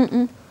ஃப்ளோர்.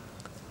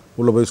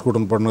 உள்ளே போய்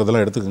ஸ்கூட்டன் பண்ணணும்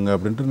இதெல்லாம் எடுத்துக்கோங்க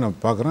அப்படின்ட்டு நான்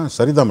பார்க்குறேன்.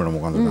 சரிதா மேடம்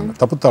உட்காந்துருக்காங்க.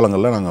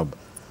 தப்புத்தாளங்களில் நாங்கள்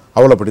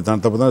அவளை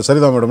படித்தான் தப்பு தான்.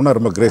 சரிதா மேடம்னா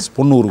ரொம்ப கிரேஸ்,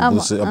 பொண்ணு ஒரு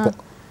புதுசு. அப்போ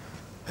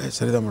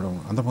சரிதா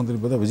மேடம் அந்த மாதிரி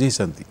பார்த்தா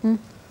விஜயசாந்தி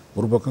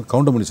ஒரு பக்கம்,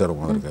 கவுண்டமணி சார்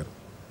உட்காந்துருக்காரு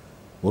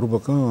ஒரு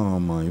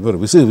பக்கம், இவர்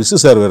விசு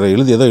சார் வேறு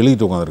ஏதோ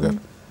எழுதிட்டு உட்காந்துருக்காரு.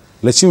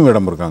 லட்சுமி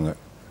மேடம் இருக்காங்க,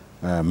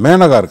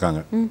 மேனகா இருக்காங்க.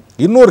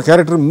 இன்னொரு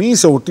கேரக்டர்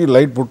மீசை ஒட்டி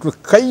லைட் போட்டு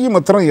கை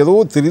மாத்திரம் ஏதோ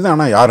தெரியுது,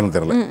 ஆனால் யாருன்னு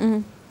தெரியல.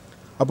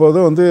 அப்போ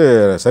வந்து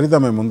சரிதா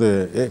மேம் வந்து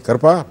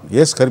கருப்பா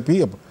ஏஸ் கருப்பி,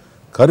 அப்போ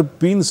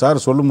கருப்பின்னு சார்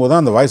சொல்லும் போது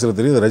தான் அந்த வாய்ஸில்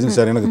தெரியுது ரஜினி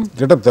சார். எனக்கு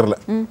கெட்டப் தெரில.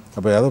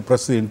 அப்போ ஏதோ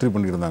ப்ரெஸ் இன்டர்வியூ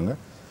பண்ணியிருந்தாங்க.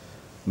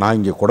 நான்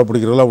இங்கே கொடை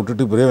பிடிக்கிறதெல்லாம்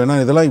விட்டுட்டு பெரிய வேணா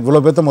இதெல்லாம் இவ்வளோ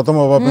பேர்த்த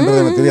மொத்தமாக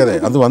பார்ப்பேன்றது எனக்கு தெரியாது.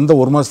 அது வந்த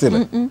ஒரு மாதத்தில்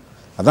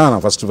அதான்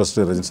நான்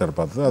ஃபஸ்ட்டு ரஜினி சார்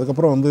பார்த்தது.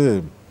 அதுக்கப்புறம் வந்து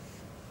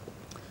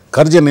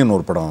கர்ஜன்னு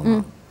ஒரு படம்,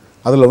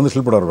 அதில் வந்து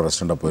ஷில்படார்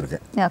ரெஸ்டாரண்ட்டாக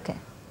போயிருக்கேன். ஓகே.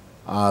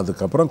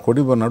 அதுக்கப்புறம்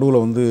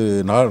நடுவில் வந்து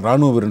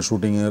ராணுவ வீரன்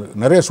ஷூட்டிங்கு,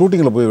 நிறைய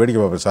ஷூட்டிங்கில் போய் வேடிக்கை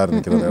பார்ப்பேன் சார்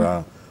நிற்கிறது.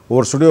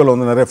 ஒவ்வொரு ஸ்டுடியோவில்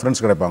வந்து நிறைய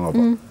ஃப்ரெண்ட்ஸ் கிடைப்பாங்க.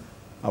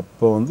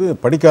 அப்போ வந்து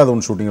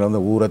படிக்காதவன் ஷூட்டிங்கில்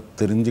வந்து ஊரை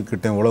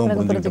தெரிஞ்சுக்கிட்டேன், உலகம்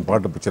புரிஞ்சுக்கிட்டேன்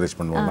பாட்டு பிக்சரைஸ்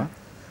பண்ணுவோம்னா,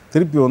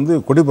 திருப்பி வந்து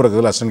கொடி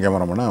பிறகுதில் அசிஸ்டன்ட்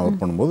கேமராமேனாக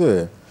ஒர்க் பண்ணும்போது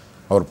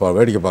அவர்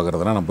வேடிக்கை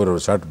பார்க்குறதுனா நான் போய்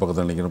ஒரு ஷார்ட்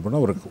பக்கத்தில் நிற்கணும்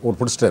பண்ணால் ஒரு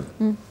பிடிச்சிட்டாரு.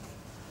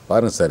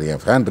 பாருங்கள் சார்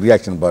என் ஃபேன்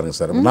ரியாக்ஷன் பாருங்கள்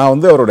சார். நான்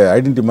வந்து அவருடைய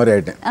ஐடென்டிட்டி மாதிரி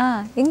ஆகிட்டேன்.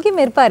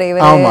 எங்கேயுமே இருப்பார்.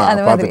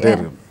 ஆமாம், பார்த்துட்டே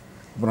இருக்கு.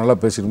 இப்போ நல்லா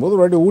பேசிக்கும்போது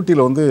ஒரு வாட்டி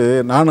ஊட்டியில் வந்து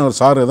நானும் ஒரு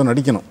சார் ஏதோ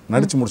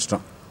நடித்து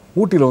முடிச்சிட்டோம்.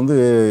 ஊட்டியில் வந்து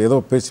ஏதோ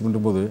பேசி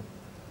பண்ணும்போது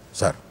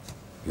சார்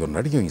இவர்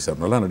நடிக்க வைங்க சார்,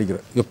 நல்லா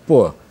நடிக்கிறேன். எப்போ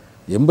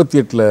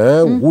 88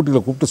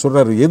 ஊட்டியில் கூப்பிட்டு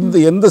சொல்கிறாரு,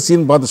 எந்த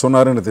சீன் பார்த்து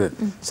சொன்னாருன்னு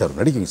தெரியாது சார்,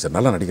 நடிக்க வைங்க சார்,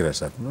 நல்லா நடிக்கிறார்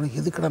சார்.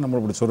 எதுக்கடா நம்ம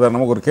இப்படி சொல்கிறார்,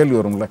 நமக்கு ஒரு கேள்வி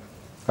வரும்ல.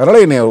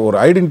 அதனால் என்னை ஒரு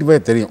ஐடென்டிஃபை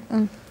தெரியும்.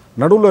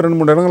 நடுவில்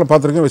 2-3 இடங்களை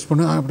பார்த்துருக்கேன், விஷ்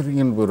பண்ணி அப்படி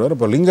இருக்கீங்கன்னு போயிடுவார்.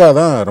 இப்போ லிங்கா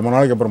தான் ரொம்ப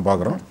நாளைக்கு அப்புறம்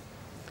பார்க்குறோம்.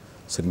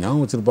 சரி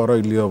ஞாபகம் வச்சிருப்பாரோ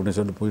இல்லையோ அப்படின்னு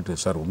சொல்லிட்டு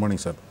போயிட்டு சார் குட்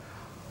மார்னிங் சார்,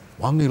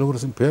 வாங்க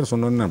இளவரசன் பேர்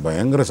சொன்னோன்னு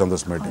பயங்கர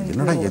சந்தோஷமாயிட்டேன்.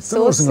 என்னடா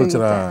எத்தனை வருஷம்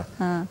கழிச்சுரா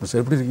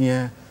சார், எப்படி இருக்கீங்க,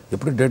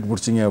 எப்படி டேட்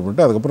பிடிச்சிங்க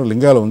அப்படின்ட்டு. அதுக்கப்புறம்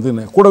லிங்காவில்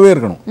வந்து கூடவே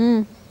இருக்கணும்.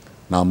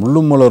 நான்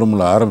முள்ளும்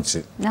மலரும்ல ஆரம்பிச்சு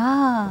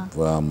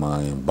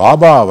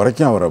பாபா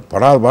வரைக்கும் அவரை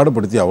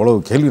பாடுபடுத்தி அவ்வளோ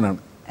கேள்வி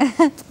நான்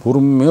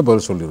பொறுமையாக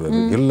பதில்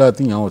சொல்லிடுறாரு.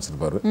 எல்லாத்தையும் ஞாபகம்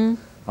வச்சிருப்பாரு.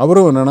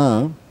 அவரும் என்னென்னா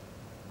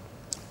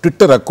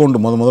ட்விட்டர் அக்கௌண்ட்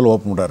முதல்ல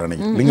ஓப்பன் பண்ணுறாரு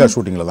அன்றைக்கி லிங்கா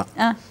ஷூட்டிங்கில் தான்.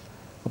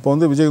 அப்போ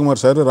வந்து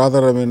விஜயகுமார் சார்,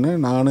 ராதாரவின்னு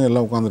நானும்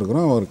எல்லாம்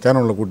உட்காந்துருக்குறோம். அவர்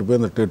கேனலில் கூப்பிட்டு போய்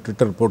அந்த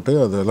ட்விட்டர் போட்டு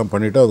அதெல்லாம்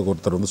பண்ணிவிட்டு அதுக்கு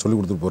ஒருத்தர் வந்து சொல்லி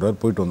கொடுத்துட்டு போகிறார்.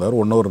 போயிட்டு வந்தார்.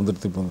 1 hour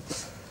இருந்துட்டு திருப்பி வந்து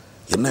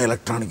என்ன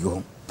எலக்ட்ரானிக்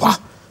யோகம் பா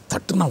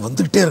தட்டுனா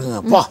வந்துக்கிட்டே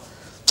இருக்குங்க பா.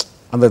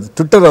 அந்த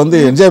ட்விட்டரை வந்து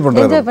என்ஜாய்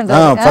பண்ணுறாரு.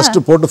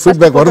 ஃபஸ்ட்டு போட்டு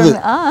ஃபீட்பேக் வருது,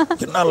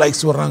 என்ன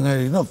லைக்ஸ் வர்றாங்க,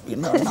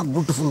 என்ன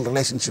பியூட்டிஃபுல்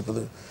ரிலேஷன்ஷிப்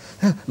இது,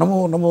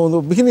 நம்ம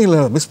வந்து பிகினிங்கில்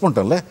மிஸ்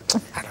பண்ணிட்டோம்ல,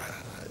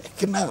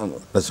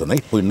 என்ன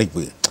சொன்னால் இப்போ இன்னைக்கு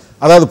போய்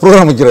அதாவது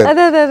ப்ரோக்ராம்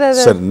வைக்கிறார்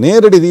சார்.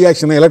 நேரடி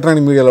ரியாக்ஷன்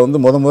எலக்ட்ரானிக் மீடியாவில் வந்து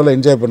முதல்ல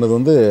என்ஜாய் பண்ணது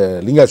வந்து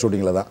லிங்கா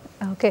ஷூட்டிங்கில் தான்.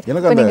 ஓகே.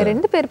 இப்போ நீங்கள்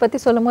 2 பேர் பற்றி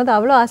சொல்லும் போது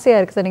அவ்வளோ ஆசையாக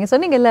இருக்குது சார். நீங்கள்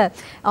சொன்னீங்கல்ல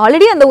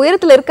ஆல்ரெடி அந்த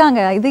உயரத்தில்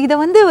இருக்காங்க, இதை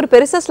வந்து ஒரு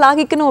பெருசாக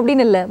ஸ்லாகிக்கணும்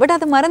அப்படின்னு இல்லை, பட்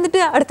அதை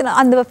மறந்துட்டு அடுத்து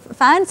அந்த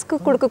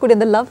ஃபேன்ஸ்க்கு கொடுக்கக்கூடிய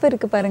அந்த லவ்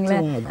இருக்குது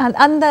பாருங்களேன்.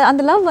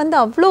 அந்த லவ் வந்து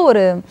அவ்வளோ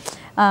ஒரு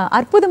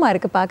அற்புதமாக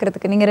இருக்குது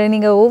பார்க்குறதுக்கு.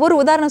 நீங்கள் ஒவ்வொரு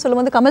உதாரணம்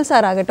சொல்லும்போது கமல்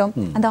சார் ஆகட்டும்,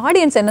 அந்த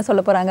ஆடியன்ஸ் என்ன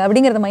சொல்ல போகிறாங்க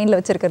அப்படிங்கிறத மைண்டில்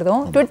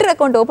வச்சிருக்கிறதும், ட்விட்டர்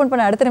அக்கௌண்ட் ஓப்பன்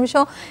பண்ண அடுத்த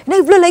நிமிஷம் என்ன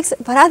இவ்வளோ லைக்ஸ்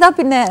வராதா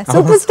பின்ன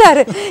சூப்பர்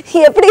ஸ்டார்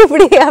எப்படி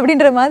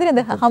அப்படின்ற மாதிரி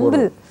அந்த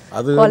ஹம்பிள்.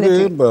 அது வந்து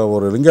இப்போ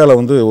ஒரு லிங்காவில்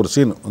வந்து ஒரு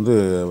சீன் வந்து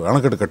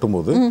அணைக்கட்டு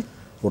கட்டும்போது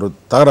ஒரு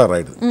தகராறு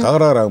ஆகிடுது.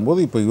 தகராறு ஆகும்போது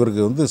இப்போ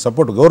இவருக்கு வந்து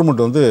சப்போர்ட்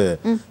கவர்மெண்ட் வந்து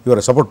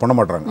இவரை சப்போர்ட் பண்ண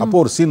மாட்டாங்க. அப்போ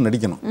ஒரு சீன்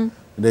நடிக்கணும்.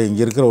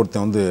 இங்கே இருக்கிற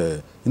ஒருத்தன் வந்து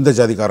இந்த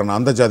ஜாதிக்காரனா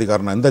அந்த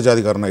ஜாதிக்காரனா இந்த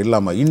ஜாதிக்காரனா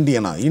இல்லாமல்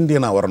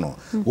இந்தியனா வரணும்.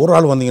 ஒரு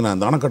ஆள் வந்தீங்கன்னா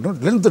அந்த அணைக்கட்டும்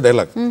லென்த்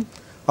டைலாக்.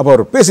 அப்போ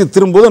அவர் பேசி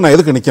திரும்பும்போது நான்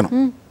எதுக்கு நிற்கணும்.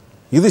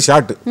 இது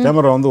ஷார்ட்டு.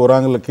 கேமரா வந்து ஒரு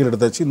ஆங்கிளில் கீழே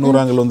எடுத்தாச்சு, இன்னொரு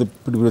ஆங்கிள் வந்து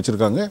இப்படி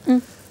வச்சுருக்காங்க.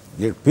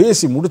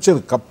 பேசி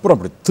முடிச்சதுக்கப்புறம்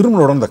அப்படி திரும்ப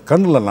உடனே அந்த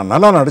கண்ணில் நான்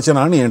நல்லா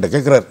நடிச்சேனான்னு என்கிட்ட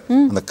கேட்குறாரு.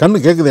 அந்த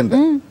கண்ணு கேட்குது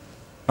என்கிட்ட.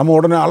 நம்ம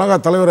உடனே அழகா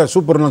தலைவரை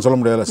சூப்பர்னு சொல்ல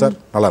முடியாது சார்,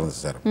 நல்லா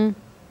இருந்துச்சு சார்,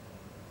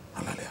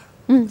 நல்லா இல்லையா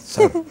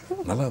சார்,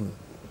 நல்லா இருந்தது,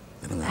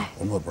 என்னங்க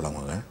ஒன்று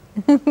போடலாமாங்க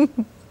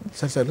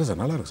சார், சார் இல்லை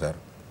சார் நல்லா இருக்கு சார்,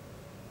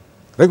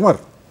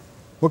 ரகுமார்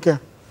ஓகே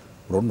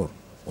ஒன்று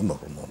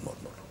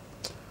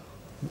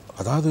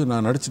அதாவது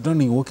நான் நடிச்சுட்டா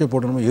நீங்கள் ஓகே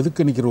போடணுமா,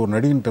 எதுக்கு நிற்கிற ஒரு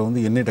நடிகன்ட்ட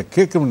வந்து என்னிட்ட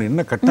கேட்கணும்னு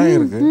என்ன கட்டாயம்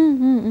இருக்குது.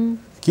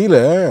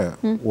 கீழே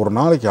ஒரு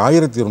நாளைக்கு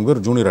 1200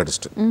 பேர் ஜூனியர்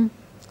ஆர்டிஸ்ட்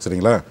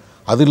சரிங்களா,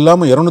 அது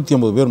இல்லாமல்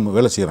 250 பேர்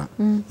வேலை செய்கிறான்.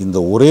 இந்த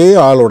ஒரே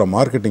ஆளோட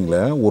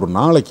மார்க்கெட்டிங்கில் ஒரு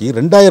நாளைக்கு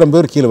 2000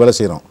 பேர் கீழே வேலை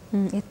செய்கிறோம்.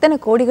 எத்தனை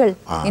கோடிகள்.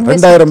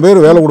 2000 பேர்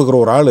வேலை கொடுக்குற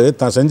ஒரு ஆள்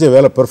தான் செஞ்ச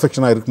வேலை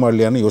பெர்ஃபெக்ஷனாக இருக்குமா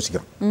இல்லையான்னு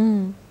யோசிக்கிறோம்.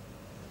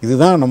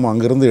 இதுதான் நம்ம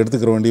அங்கேருந்து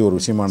எடுத்துக்கிற வேண்டிய ஒரு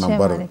விஷயமா நான்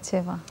பாருங்க.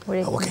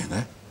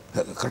 ஓகேங்க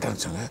கரெக்டாக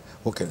இருந்துச்சாங்க,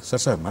 ஓகே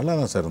சார், சார் நல்லா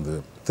தான் சார் இருந்து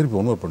திருப்பி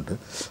ஒன்று பண்ணிட்டு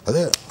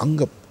அதே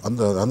அங்கே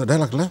அந்த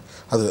டைலாக்ல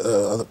அது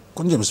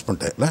கொஞ்சம் மிஸ்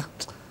பண்ணிட்டேன் இல்லை,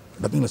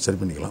 டப்பிங்கில் சரி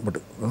பண்ணிக்கலாம், பட்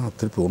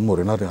திருப்பி ஒன்று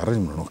என்ன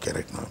அரேஞ்ச் பண்ணணும், ஓகே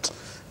ரைட், நான்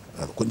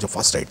அது கொஞ்சம்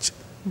ஃபாஸ்ட் ஆகிடுச்சு.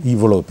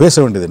 இவ்வளவு பேச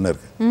வேண்டியது என்ன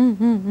இருக்குது,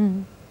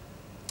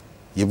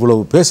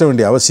 இவ்வளவு பேச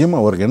வேண்டிய அவசியம்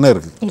அவருக்கு என்ன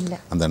இருக்குது.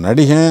 அந்த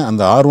நடிகை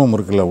அந்த ஆர்வம்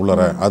இருக்குல்ல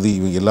உள்ளார, அது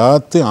இவங்க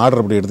எல்லாத்தையும்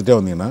ஆர்டர் அப்படி எடுத்துகிட்டே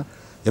வந்தீங்கன்னா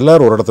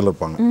எல்லாரும் ஒரு இடத்துல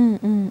இருப்பாங்க,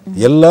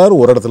 எல்லாரும்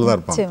ஒரு இடத்துல தான்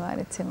இருப்பாங்க.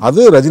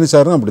 அது ரஜினி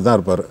சாரும் அப்படி தான்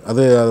இருப்பார்.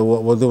 அது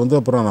வந்து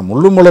அப்புறம் நான்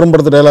முள்ளும் மலரும்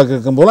படத்து டைலாக்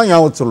கேட்கும் போதெல்லாம்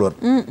ஞாபகம் சொல்லுவார்.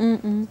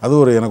 அது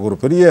எனக்கு ஒரு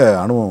பெரிய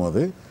அனுபவம்.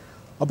 அது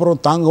அப்புறம்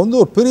தாங்க வந்து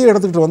ஒரு பெரிய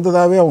இடத்துக்கிட்ட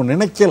வந்ததாகவே அவங்க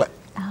நினைக்கல.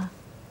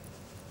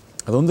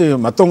 அது வந்து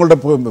மற்றவங்கள்ட்ட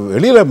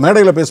வெளியில்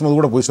மேடையில் பேசும்போது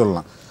கூட போய்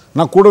சொல்லலாம்.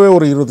 நான் கூடவே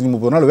ஒரு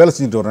 25-30 நாள் வேலை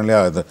செஞ்சுட்டு வரேன்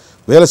இல்லையா, அது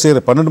வேலை செய்கிற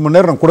 12 மணி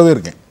நேரம் நான் கூடவே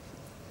இருக்கேன்.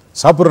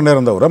 சாப்பிட்ற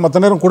நேரம் தவிர மற்ற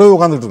நேரம் கூடவே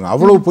உட்காந்துட்டு இருக்கேன்.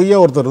 அவ்வளோ பொய்யா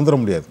ஒருத்தர் இருந்துட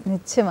முடியாது.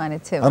 நிச்சயமா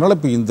நிச்சயம். அதனால்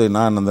இப்போ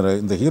நான்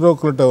இந்த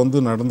ஹீரோக்கள்கிட்ட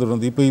வந்து நடந்துட்டு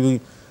வந்து இப்போ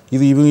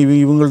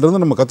இவங்கள்ட்ட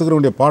இருந்து நம்ம கற்றுக்க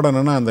வேண்டிய பாடம்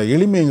என்னென்னா, அந்த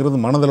எளிமைங்கிறது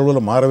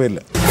மனதளவில் மாறவே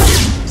இல்லை.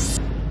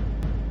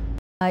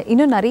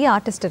 இன்னும் நிறைய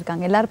ஆர்டிஸ்ட்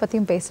இருக்காங்க, எல்லாரும்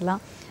பற்றியும்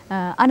பேசலாம்.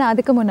 ஆனால்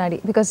அதுக்கு முன்னாடி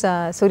பிகாஸ்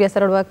சூர்யா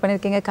சாரோட ஒர்க்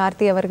பண்ணியிருக்கீங்க,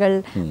 கார்த்தி அவர்கள்,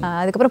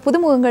 அதுக்கப்புறம்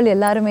புதுமுகங்கள்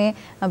எல்லாருமே,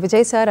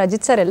 விஜய் சார்,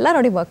 அஜித் சார்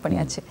எல்லாரோடையும் ஒர்க்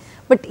பண்ணியாச்சு.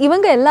 பட்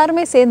இவங்க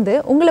எல்லாருமே சேர்ந்து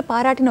உங்களை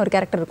பாராட்டின ஒரு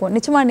கேரக்டர் இருக்கும்.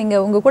 நிச்சயமாக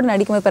நீங்கள் உங்கள் கூட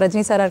நடிக்கும்போது இப்போ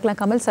ரஜினி சாராக இருக்கலாம்,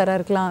 கமல் சாராக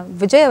இருக்கலாம்,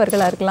 விஜய்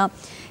அவர்களாக இருக்கலாம்,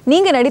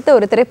 நீங்கள் நடித்த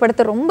ஒரு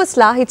திரைப்படத்தை ரொம்ப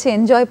ஸ்லாகிச்சு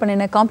என்ஜாய்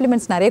பண்ணின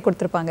காம்ப்ளிமெண்ட்ஸ் நிறைய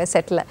கொடுத்துருப்பாங்க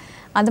செட்டில்.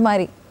 அந்த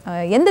மாதிரி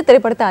எந்த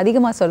திரைப்படத்தை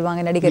அதிகமாக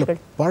சொல்லுவாங்க நடிகர்கள்?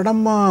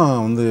 படமாக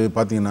வந்து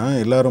பார்த்தீங்கன்னா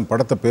எல்லாரும்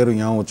படத்தை பேர்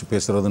ஞாபகம் வச்சு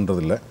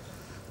பேசுகிறதுன்றது இல்லை.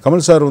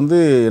 கமல் சார் வந்து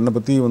என்னை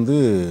பற்றி வந்து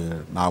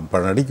நான்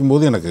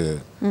நடிக்கும்போது எனக்கு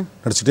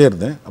நடிச்சுட்டே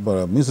இருந்தேன். அப்போ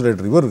மியூசிக்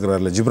டைரக்டர் இவர்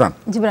இருக்கிறார்ல ஜிப்ரான்,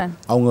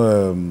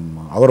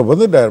 அவரை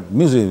வந்து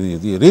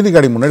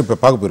ரீதிகாடி முன்னாடி இப்போ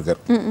பார்க்க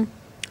போயிருக்கார்.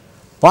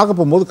 பார்க்க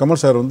போகும்போது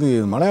கமல் சார் வந்து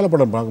மலையாள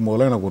படம்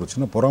பார்க்கும்போதெல்லாம் எனக்கு ஒரு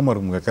சின்ன பொறாமல்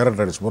இருக்குங்க.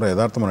 கேரக்டர் அடிச்சு போகிற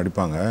யதார்த்தமாக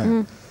நடிப்பாங்க,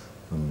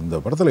 இந்த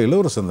படத்தில்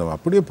இளவரசு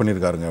அப்படியே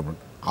பண்ணியிருக்காருங்க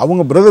அப்படின்னு.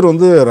 அவங்க பிரதர்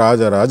வந்து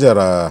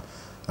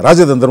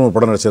ராஜதந்திரம் ஒரு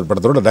படம் நடிச்ச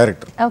படத்தோட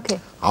டைரக்டர்.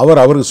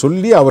 அவருக்கு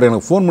சொல்லி அவர்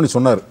எனக்கு ஃபோன் பண்ணி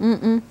சொன்னார்.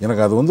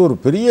 எனக்கு அது வந்து ஒரு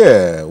பெரிய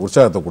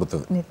உற்சாகத்தை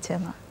கொடுத்தது.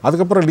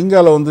 அதுக்கப்புறம்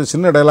லிங்காவில் வந்து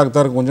சின்ன டைலாக்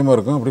தான் இருக்கும், கொஞ்சமாக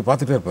இருக்கும், அப்படி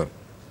பார்த்துட்டே இருப்பார்.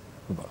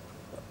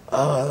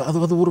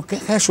 அது ஒரு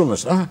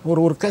கேஷுவல்னஸ்,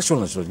 ஒரு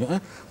கேஷுவல்னஸ்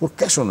ஒரு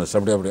கேஷுவல்னஸ்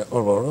அப்படியே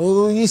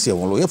ஈஸியாக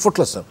உங்களுக்கு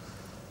எஃபர்ட்லெஸ்.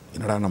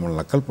 என்னடா நம்மளை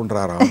நக்கல்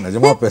பண்ணுறாரா,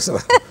 நிஜமாக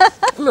பேசுகிறார்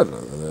இல்லை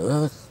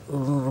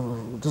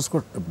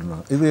அப்படின்னா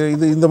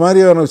இது இந்த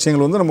மாதிரியான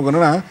விஷயங்கள் வந்து நமக்கு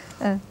என்னென்னா,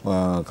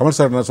 கமல்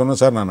சார் நான் சொன்னேன்,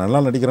 சார் நான் நல்லா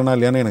நடிக்கிறேன்னா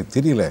இல்லையான்னு எனக்கு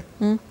தெரியல,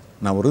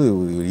 நான் ஒரு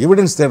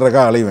எவிடன்ஸ்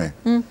தேடுறக்கா அலைவேன்,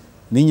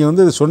 நீங்கள்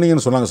வந்து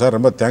சொன்னீங்கன்னு சொன்னாங்க சார்,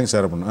 ரொம்ப தேங்க்ஸ்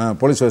சார் அப்படின்னு.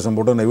 போலீஸ் வேஷம்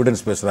போட்டு நான்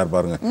எவிடன்ஸ் பேசுகிறாரு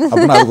பாருங்க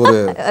அப்படின்னு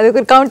அதுக்கு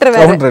ஒரு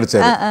கவுண்டர்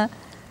அடிச்சார்.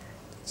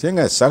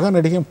 சரிங்க, சக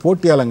நடிகன்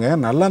போட்டியாளங்க,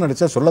 நல்லா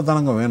நடித்தா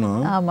சொல்லத்தானங்க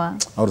வேணும்.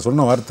 அவர்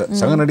சொன்ன வார்த்தை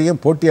சக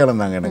நடிகன்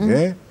போட்டியாளன் தாங்க எனக்கு,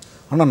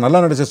 ஆனால்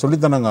நல்லா நடித்தா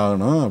சொல்லித்தானங்க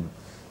ஆகணும்.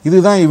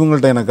 இதுதான்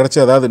இவங்கள்ட்ட எனக்கு கிடைச்ச,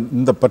 அதாவது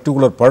இந்த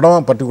பர்டிகுலர்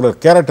படம் பர்டிகுலர்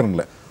கேரக்டர்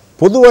இல்லை,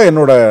 பொதுவாக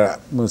என்னோட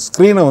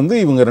ஸ்க்ரீனை வந்து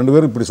இவங்க 2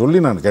 பேரும் இப்படி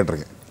சொல்லி நான்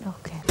கேட்டிருக்கேன்.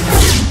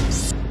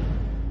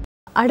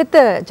 அடுத்த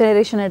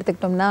ஜெனரேஷன்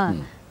எடுத்துக்கிட்டோம்னா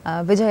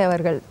விஜய்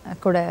அவர்கள்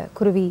கூட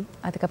குருவி,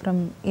 அதுக்கப்புறம்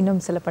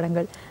இன்னும் சில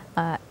படங்கள்,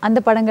 அந்த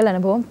படங்கள்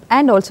அனுபவம்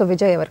அண்ட் ஆல்சோ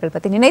விஜய் அவர்கள்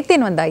பற்றி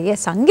நினைத்தேன் வந்தா,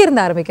 எஸ்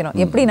அங்கிருந்து ஆரம்பிக்கணும்,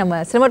 எப்படி நம்ம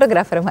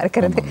சினிமாட்டோகிராஃபராக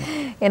இருக்கிறது.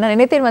 ஏன்னா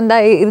நினைத்தேன் வந்தா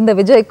இருந்த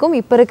விஜய்க்கும்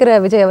இப்போ இருக்கிற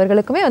விஜய்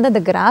அவர்களுக்குமே வந்து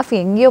அந்த கிராஃப்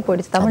எங்கேயோ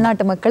போயிடுச்சு.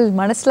 தமிழ்நாட்டு மக்கள்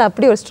மனசில்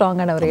அப்படி ஒரு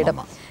ஸ்ட்ராங்கான ஒரு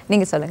இடம்.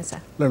 நீங்கள் சொல்லுங்கள்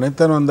சார். இல்லை,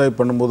 நினைத்தேன் வந்தாய்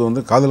பண்ணும்போது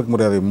வந்து காதலுக்கு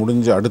மரியாதை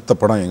முடிஞ்ச அடுத்த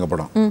படம் எங்கள்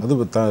படம்.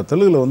 அது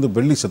தெலுங்கில் வந்து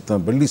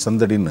பெல்லி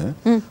சந்தடின்னு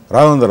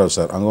ராகவேந்திராவ்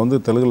சார், அங்கே வந்து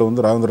தெலுங்கில்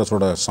வந்து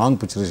ராகவேந்திராஸோட சாங்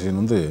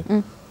பிக்சரேஷன் வந்து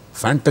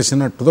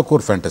ஃபேண்டசின்னா to the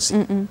core fantasy.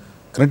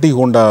 கிரெட்டி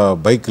Honda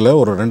பைக்கில்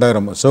ஒரு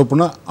 2000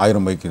 சிவப்புனா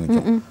 1000 பைக்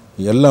நிற்கும்,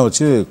 எல்லாம்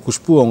வச்சு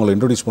குஷ்பு அவங்களை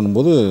இன்ட்ரடியூஸ்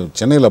பண்ணும்போது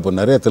சென்னையில் அப்போ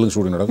நிறைய தெலுங்கு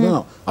ஷூட்டிங் நடக்கும்.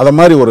 அதை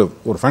மாதிரி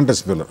ஒரு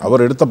ஃபேண்டசி ஃபீலர்.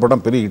 அவர் எடுத்த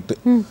படம் பெரிய ஹிட்டு.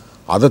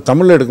 அதை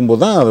தமிழில்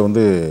எடுக்கும்போது தான் அது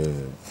வந்து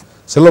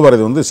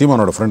செல்லபாரதி வந்து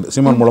சீமானோட ஃப்ரெண்டு,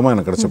 சீமான் மூலமாக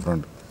எனக்கு கிடைச்ச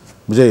ஃப்ரெண்டு.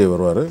 விஜய்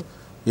வருவார்,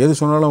 எது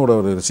சொன்னாலும்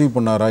அவர் ரிசீவ்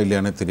பண்ணாரா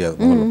இல்லையானே தெரியாது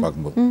முதல்ல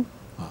பார்க்கும்போது.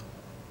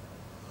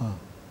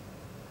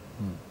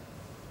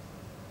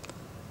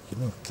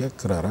 இன்னும்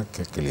கேட்குறாரா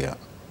கேட்கலையா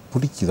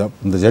பிடிக்குதா,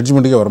 இந்த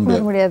ஜட்ஜ்மெண்ட்டுக்கே வர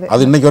முடியாது.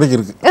 அது இன்னைக்கு வரைக்கும்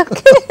இருக்கு.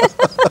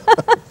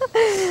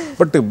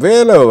 பட்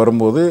வேலை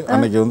வரும்போது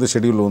அன்னைக்கு வந்து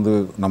ஷெடியூல் வந்து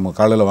நம்ம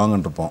காலையில்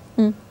வாங்கிட்டு இருப்போம்,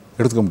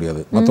 எடுத்துக்க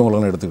முடியாது,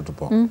 மற்றவங்களெல்லாம் எடுத்துக்கிட்டு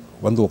இருப்போம்,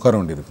 வந்து உட்கார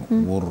வேண்டியிருக்கும்,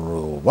 ஒரு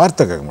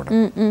வார்த்தை கேட்க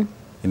மாட்டேன்.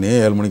 இன்னே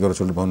 7 மணிக்கு வர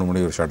சொல்லி 11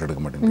 மணிக்கு ஒரு ஷாட்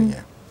எடுக்க மாட்டேங்கிறீங்க.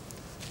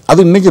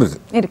 அது இன்னைக்கு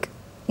இருக்கு.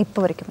 இப்போ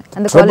வரைக்கும்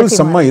அந்த ட்ரபிள்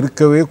செம்மா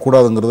இருக்கவே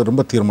கூடாதுங்கிறது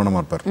ரொம்ப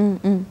தீர்மானமாக இருப்பார்.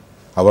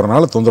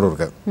 அவரால் தொந்தரவு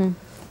இருக்காது.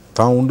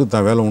 தான் உண்டு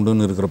தான் வேலை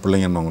உண்டுன்னு இருக்கிற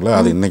பிள்ளைங்கன்னவங்கள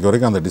அது இன்னைக்கு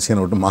வரைக்கும் அந்த டிசைனை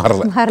விட்டு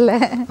மாறலை.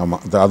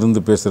 ஆமாம், அது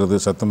வந்து பேசுறது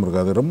சத்தம்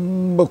இருக்காது,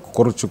 ரொம்ப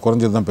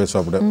குறைஞ்சது தான்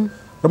பேசுவா. அப்படி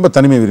ரொம்ப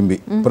தனிமை விரும்பி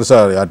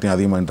பெருசாக யார்ட்டையும்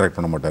அதிகமாக இன்ட்ராக்ட்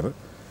பண்ண மாட்டார்.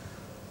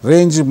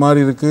 ரேஞ்சு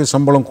மாறி இருக்குது,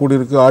 சம்பளம் கூடி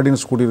இருக்குது,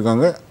 ஆடியன்ஸ் கூடி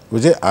இருக்காங்க.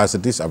 விஜய் ஆஸ்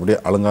இட் இஸ் அப்படியே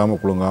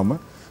அழுங்காமல்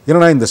குழுங்காமல்.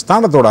 ஏன்னா இந்த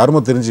ஸ்தானத்தோட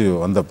அருமை தெரிஞ்சு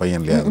வந்த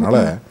பையன் இல்லையா, அதனால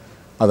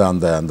அது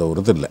அந்த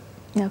ஒரு இது இல்லை,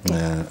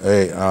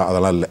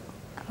 அதெல்லாம் இல்லை.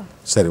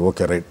 சரி,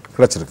 ஓகே, ரைட்,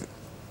 கிடச்சிருக்கு,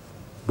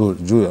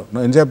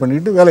 என்ஜாய்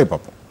பண்ணிட்டு வேலையை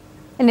பார்ப்போம்.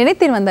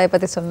 நினைத்தேன் வந்தாயை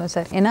பற்றி சொல்லணும்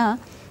சார். ஏன்னா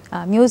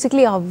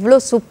மியூசிக்லி அவ்வளோ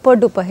super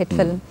duper hit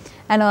film.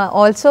 And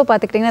also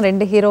பார்த்துக்கிட்டிங்கன்னா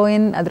 2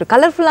 ஹீரோயின், அது ஒரு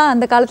கலர்ஃபுல்லாக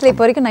அந்த காலத்தில்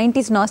இப்போ வரைக்கும்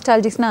 90s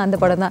நாஸ்டாலஜிக்ஸ்னால் அந்த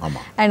படம் தான்.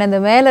 அண்ட் அந்த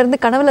மேலேருந்து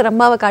கனவுல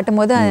ரம்பாவை காட்டும்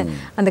போது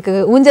அந்த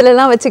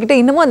ஊஞ்சலெல்லாம் வச்சுக்கிட்டு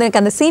இன்னமும்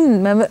எனக்கு அந்த சீன்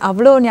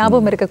அவ்வளோ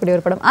ஞாபகம் இருக்கக்கூடிய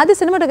ஒரு படம். அது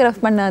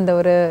சினிமாட்டோகிராஃப் பண்ண அந்த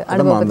ஒரு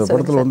அனுபவம். அந்த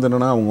படத்தில் வந்து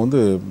என்னென்னா, அவங்க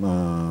வந்து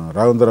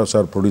ராகவேந்திரா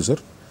சார்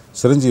ப்ரொடியூசர்,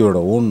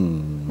 சிரஞ்சீவியோட ஓன்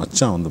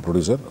மச்சான் வந்து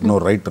ப்ரொடியூசர்,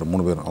 இன்னொரு ரைட்டர்,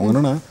 3 பேரும். அவங்க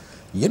என்னென்னா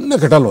என்ன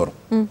கேட்டாலும்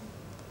வரும்.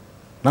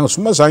 நாங்கள்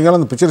சும்மா சாயங்காலம்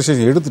அந்த பிக்சர்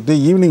ஸ்டேஷன் எடுத்துகிட்டு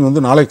ஈவினிங்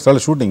வந்து நாளைக்கு காலை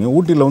ஷூட்டிங்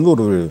ஊட்டியில் வந்து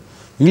ஒரு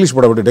இங்கிலீஷ்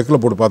படம் அப்படி டெக்கில்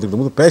போட்டு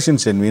பார்த்துக்கிட்டு போது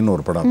பேஷன்ஸ் என்வின்னு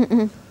ஒரு படம்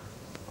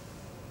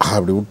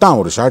அப்படி விட்டான்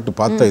ஒரு ஷாட்டு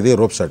பார்த்தா, இதே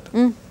ரோப் ஷாட்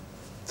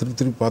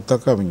திருப்பி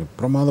பார்த்தாக்கா அவங்க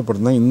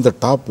பிரமாதப்படுத்தினா இந்த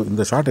டாப்பு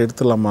இந்த ஷார்ட்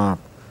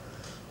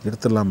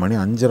எடுத்துடலாம் மணி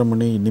 5:30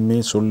 மணி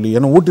இனிமேல் சொல்லி.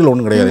 ஏன்னா ஊட்டியில்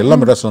ஒன்றும் கிடையாது, எல்லாம்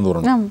மெட்ராஸில் வந்து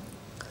வரணும்.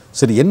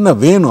 சரி என்ன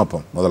வேணும் அப்போ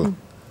முதல்ல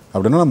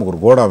அப்படின்னா நமக்கு ஒரு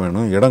கோடா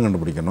வேணும், இடம்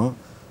கண்டுபிடிக்கணும்,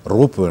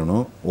 ரோப்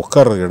வேணும்,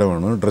 உட்கார்றதுக்கு இடம்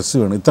வேணும், ட்ரெஸ்ஸு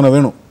வேணும், இத்தனை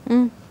வேணும்.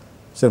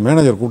 சரி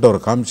மேனேஜர் கூப்பிட்டு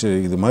அவரை காமிச்சு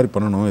இது மாதிரி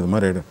பண்ணணும், இது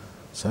மாதிரி ஆகிடும்.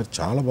 సార్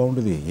చాలా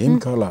బాగుంటుంది ఏం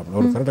కావాలా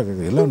அவர்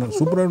கரெக்டாக எல்லாம்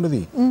సూపర్గా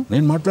ఉంటుంది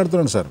నేను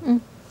మాట్లాడుతున్నాను సార్.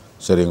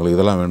 சரி எங்களுக்கு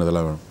இதெல்லாம்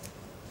வேணும்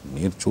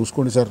நீர்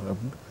చూసుకోండి சார்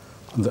அப்படின்னு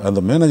அந்த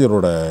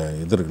மேனேஜரோட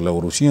இது இருக்குல்ல,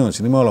 ஒரு விஷயம்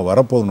சினிமாவில்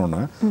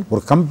வரப்போகணுன்னா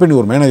ஒரு கம்பெனி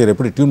ஒரு மேனேஜர்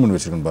எப்படி டியூன் பண்ணி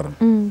வச்சுருக்கேன்னு பாருங்க.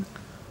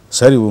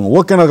 சரி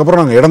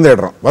ஓகேனதுக்கப்புறம் நாங்கள் இடம்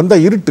தேடுறோம்,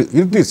 வந்தால்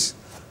இருட்டிஸ்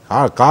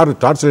கார்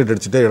டார்ச் லைட்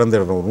அடிச்சுட்டே இடம்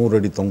தேடுறோம், ஒரு 100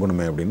 அடி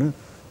தொங்கணுமே அப்படின்னு.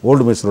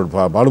 ஓல்டு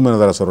மைசூரோட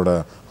பாலுமேனதாசரோட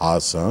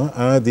ஆசம்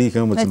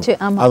அதிகம்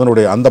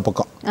அதனுடைய அந்த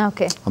பக்கம்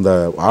அந்த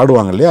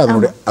ஆடுவாங்க இல்லையா,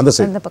 அதனுடைய அந்த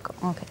சைடு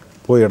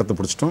போய் இடத்த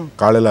பிடிச்சிட்டோம்.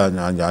 காலையில்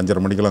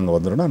 5:30 மணிக்கெல்லாம் அங்கே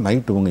வந்துடும்னா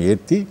நைட்டு இவங்க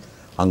ஏற்றி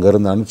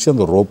அங்கேருந்து அனுப்பிச்சு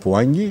அந்த ரோப்பு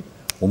வாங்கி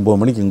 9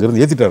 மணிக்கு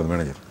இங்கேருந்து ஏற்றிட்டார்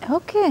மேனேஜர்.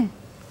 ஓகே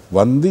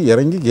வந்து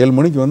இறங்கி 7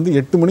 மணிக்கு வந்து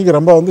 8 மணிக்கு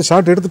ரொம்ப வந்து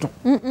ஷாட் எடுத்துட்டோம்.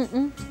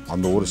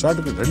 அந்த ஒரு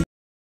ஷாட்டுக்கு 2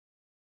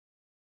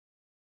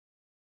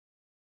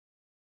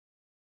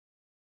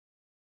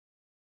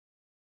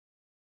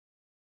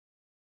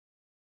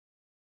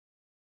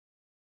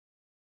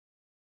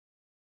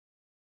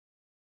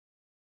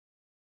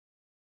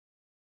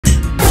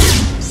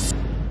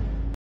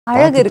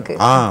 அழகு இருக்கு.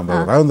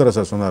 ராகவேந்திர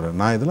சார் சொன்னார்,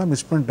 நான் இதெல்லாம்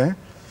மிஸ் பண்ணிட்டேன்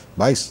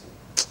பாய்ஸ்,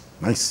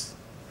 நைஸ்.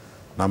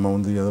 நம்ம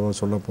வந்து எதோ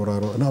சொல்ல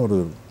போகிறாரோ, ஏன்னா அவர்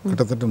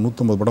கிட்டத்தட்ட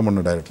 150 படம்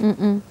பண்ண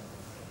டைரக்டர்.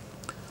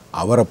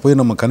 அவரை போய்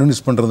நம்ம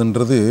கன்வின்ஸ்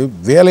பண்ணுறதுன்றது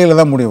வேலையில்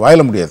தான் முடியும்,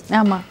 வாயில முடியாது.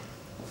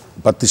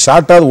 10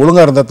 ஷாட்டாவது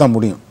ஒழுங்காக இருந்தால் தான்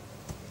முடியும்.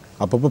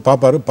 அப்பப்போ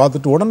பார்ப்பாரு,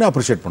 பார்த்துட்டு உடனே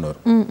அப்ரிஷியேட்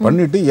பண்ணுவார்.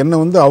 பண்ணிவிட்டு என்னை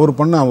வந்து அவர்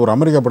ஒரு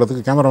அமெரிக்கா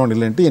படத்துக்கு கேமராமேன்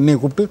இல்லைன்ட்டு என்னையை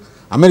கூப்பிட்டு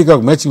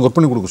அமெரிக்காவுக்கு மேட்சிங் ஒர்க்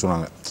பண்ணி கொடுக்க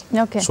சொன்னாங்க.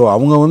 ஸோ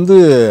அவங்க வந்து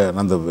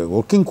அந்த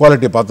ஒர்க்கிங்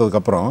குவாலிட்டியை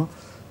பார்த்ததுக்கப்புறம்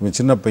இவன்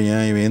சின்ன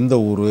பையன், இவன் எந்த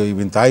ஊர்,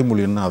 இவன்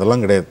தாய்மொழி என்ன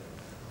அதெல்லாம் கிடையாது,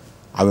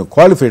 அவன்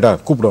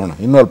குவாலிஃபைடாக கூப்பிடுவானே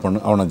இன்வால்வ் பண்ணு,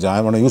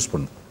 அவனை யூஸ்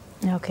பண்ணு,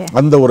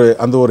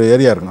 அந்த ஒரு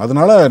ஏரியா இருக்கும்.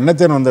 அதனால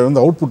என்னத்தையும் அந்த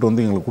அவுட்புட்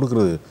வந்து எங்களுக்கு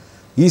கொடுக்குறது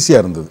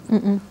ஈஸியாக இருந்தது.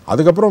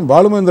 அதுக்கப்புறம்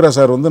பாலுமேந்திரா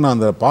சார் வந்து நான்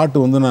அந்த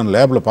பாட்டு வந்து நான்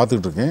லேபில்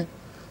பார்த்துக்கிட்டு இருக்கேன்.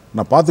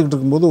 நான் பார்த்துக்கிட்டு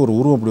இருக்கும்போது ஒரு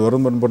உருவம் அப்படி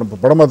வரும்,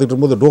 படம் பார்த்துக்கிட்டு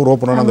இருக்கும்போது டோர்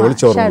ஓப்பன் ஆனால் அந்த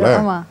வெளிச்சம் வரும்ல,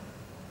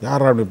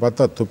 யாரா அப்படி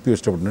பார்த்தா தொப்பி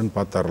வச்சுட்டு அப்படின்னு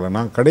பார்த்தார்ல.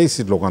 நான் கடைசி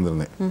சீட்டில்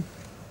உட்காந்துருந்தேன்.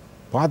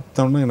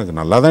 பார்த்தோன்னே எனக்கு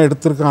நல்லா தான்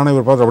எடுத்திருக்கேன், ஆனால்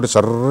இவர் பார்த்து அப்படியே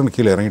சர்றன்னு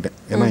கீழே இறங்கிட்டேன்.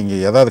 ஏன்னா இங்கே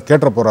ஏதாவது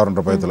கேட்ட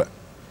போகிறாருன்ற பயத்தில்.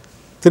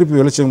 திருப்பி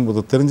வெளிச்சம்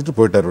போது தெரிஞ்சுட்டு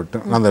போயிட்டார் விட்டு.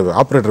 நான் அந்த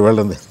ஆப்ரேட்டர் வேலை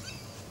இருந்தேன்,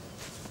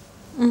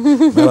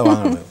 மேலே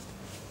வாங்க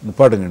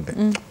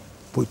நிப்பாட்டுங்கன்ட்டேன்.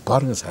 போய்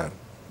பாருங்கள் சார்,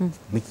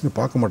 நிற்கணும்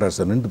பார்க்க மாட்டார்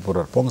சார், நின்று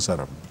போகிறார், போங்க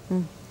சார்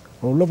அப்படின்னு.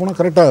 உள்ளே போனால்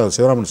கரெக்டாக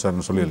சிவராமன்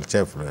சார்னு சொல்லி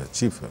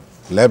சீஃப்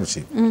லேப்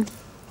சீஃப்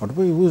அப்படி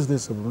போய் யூஸ்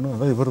திஸ் அப்படின்னா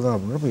அதான் இவர் தான்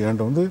அப்படின்னா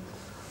என்கிட்ட வந்து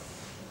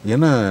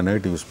என்ன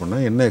நெகட்டிவ் யூஸ்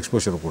பண்ணேன், என்ன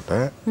எக்ஸ்போஷர்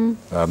போட்டேன்,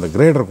 அந்த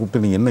கிரேடரை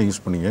கூப்பிட்டு நீங்கள் என்ன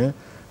யூஸ் பண்ணீங்க,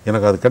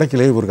 எனக்கு அது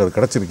கிடைக்கல, இவருக்கு அது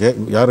கிடச்சிருக்கேன்.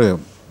 யார்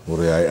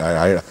ஒரு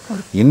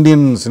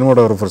இந்தியன்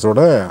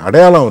சினிமாட்டோகிராஃபர்ஸோட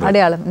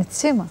அடையாளம்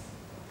நிச்சயமா.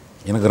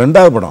 எனக்கு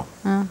 2வது படம்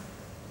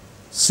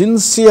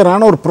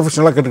சின்சியரான ஒரு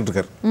ப்ரொஃபஷனலாக கேட்டுக்கிட்டு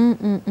இருக்கார்.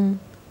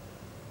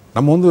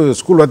 நம்ம வந்து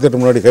ஸ்கூல்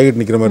வாத்தியாட்டு முன்னாடி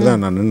கையிட்டு நிற்கிற மாதிரி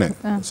தான் நான் நின்னேன்.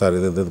 சார்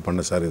இது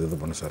பண்ணு சார்,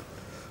 இது பண்ணு sir,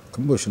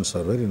 composition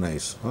sir very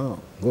nice,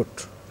 good,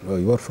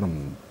 you are from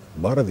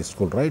Bharathi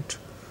school right,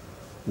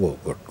 O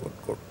good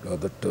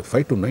that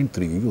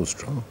 5293 you used,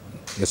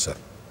 yes sir,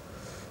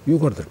 you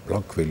got that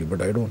block value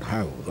but I don't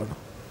have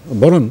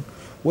Baran,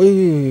 why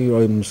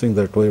I am saying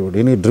that, why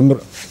any dreamer,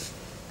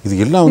 இது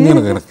எல்லாம் வந்து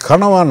எனக்கு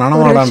கனவா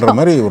நனவாடான்ற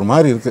மாதிரி ஒரு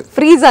மாதிரி இருக்குது,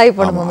 freeze ஆகி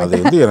போடும்.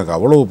 அது வந்து எனக்கு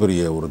அவ்வளோ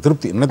பெரிய ஒரு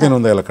திருப்தி. இன்னத்தையும்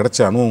வந்து அதில் கிடைச்ச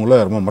அனுபவங்களை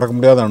ரொம்ப மறக்க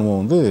முடியாத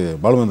அனுபவம் வந்து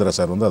பாலுமேந்திரா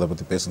சார் வந்து அதை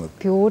பற்றி பேசுனது.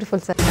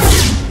 Beautiful sir.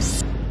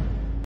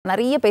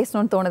 நிறைய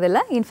பேசணும்னு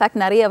தோணுதில்லை, இன்ஃபேக்ட்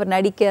நிறைய அவர்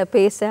நடிக்க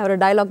பேச அவர்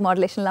டயலாக்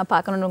மாடுலேஷன்லாம்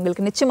பார்க்கணுன்னு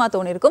உங்களுக்கு நிச்சயமாக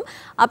தோணிருக்கும்.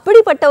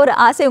 அப்படிப்பட்ட ஒரு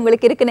ஆசை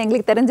உங்களுக்கு இருக்குன்னு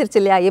எங்களுக்கு தெரிஞ்சிருச்சு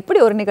இல்லையா?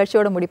 எப்படி ஒரு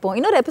நிகழ்ச்சியோட முடிப்போம்.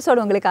 இன்னொரு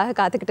எபிசோடு உங்களுக்காக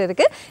காத்துக்கிட்டு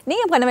இருக்கு.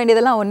 நீங்கள் பண்ண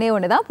வேண்டியதெல்லாம்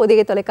ஒன்றே தான்,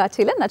 பொதிகை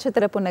தொலைக்காட்சியில்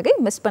நட்சத்திர புன்னகை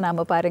மிஸ்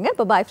பண்ணாமல் பாருங்கள்.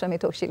 இப்போ பாய் ஃப்ரம் மீ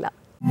தோஷிலா.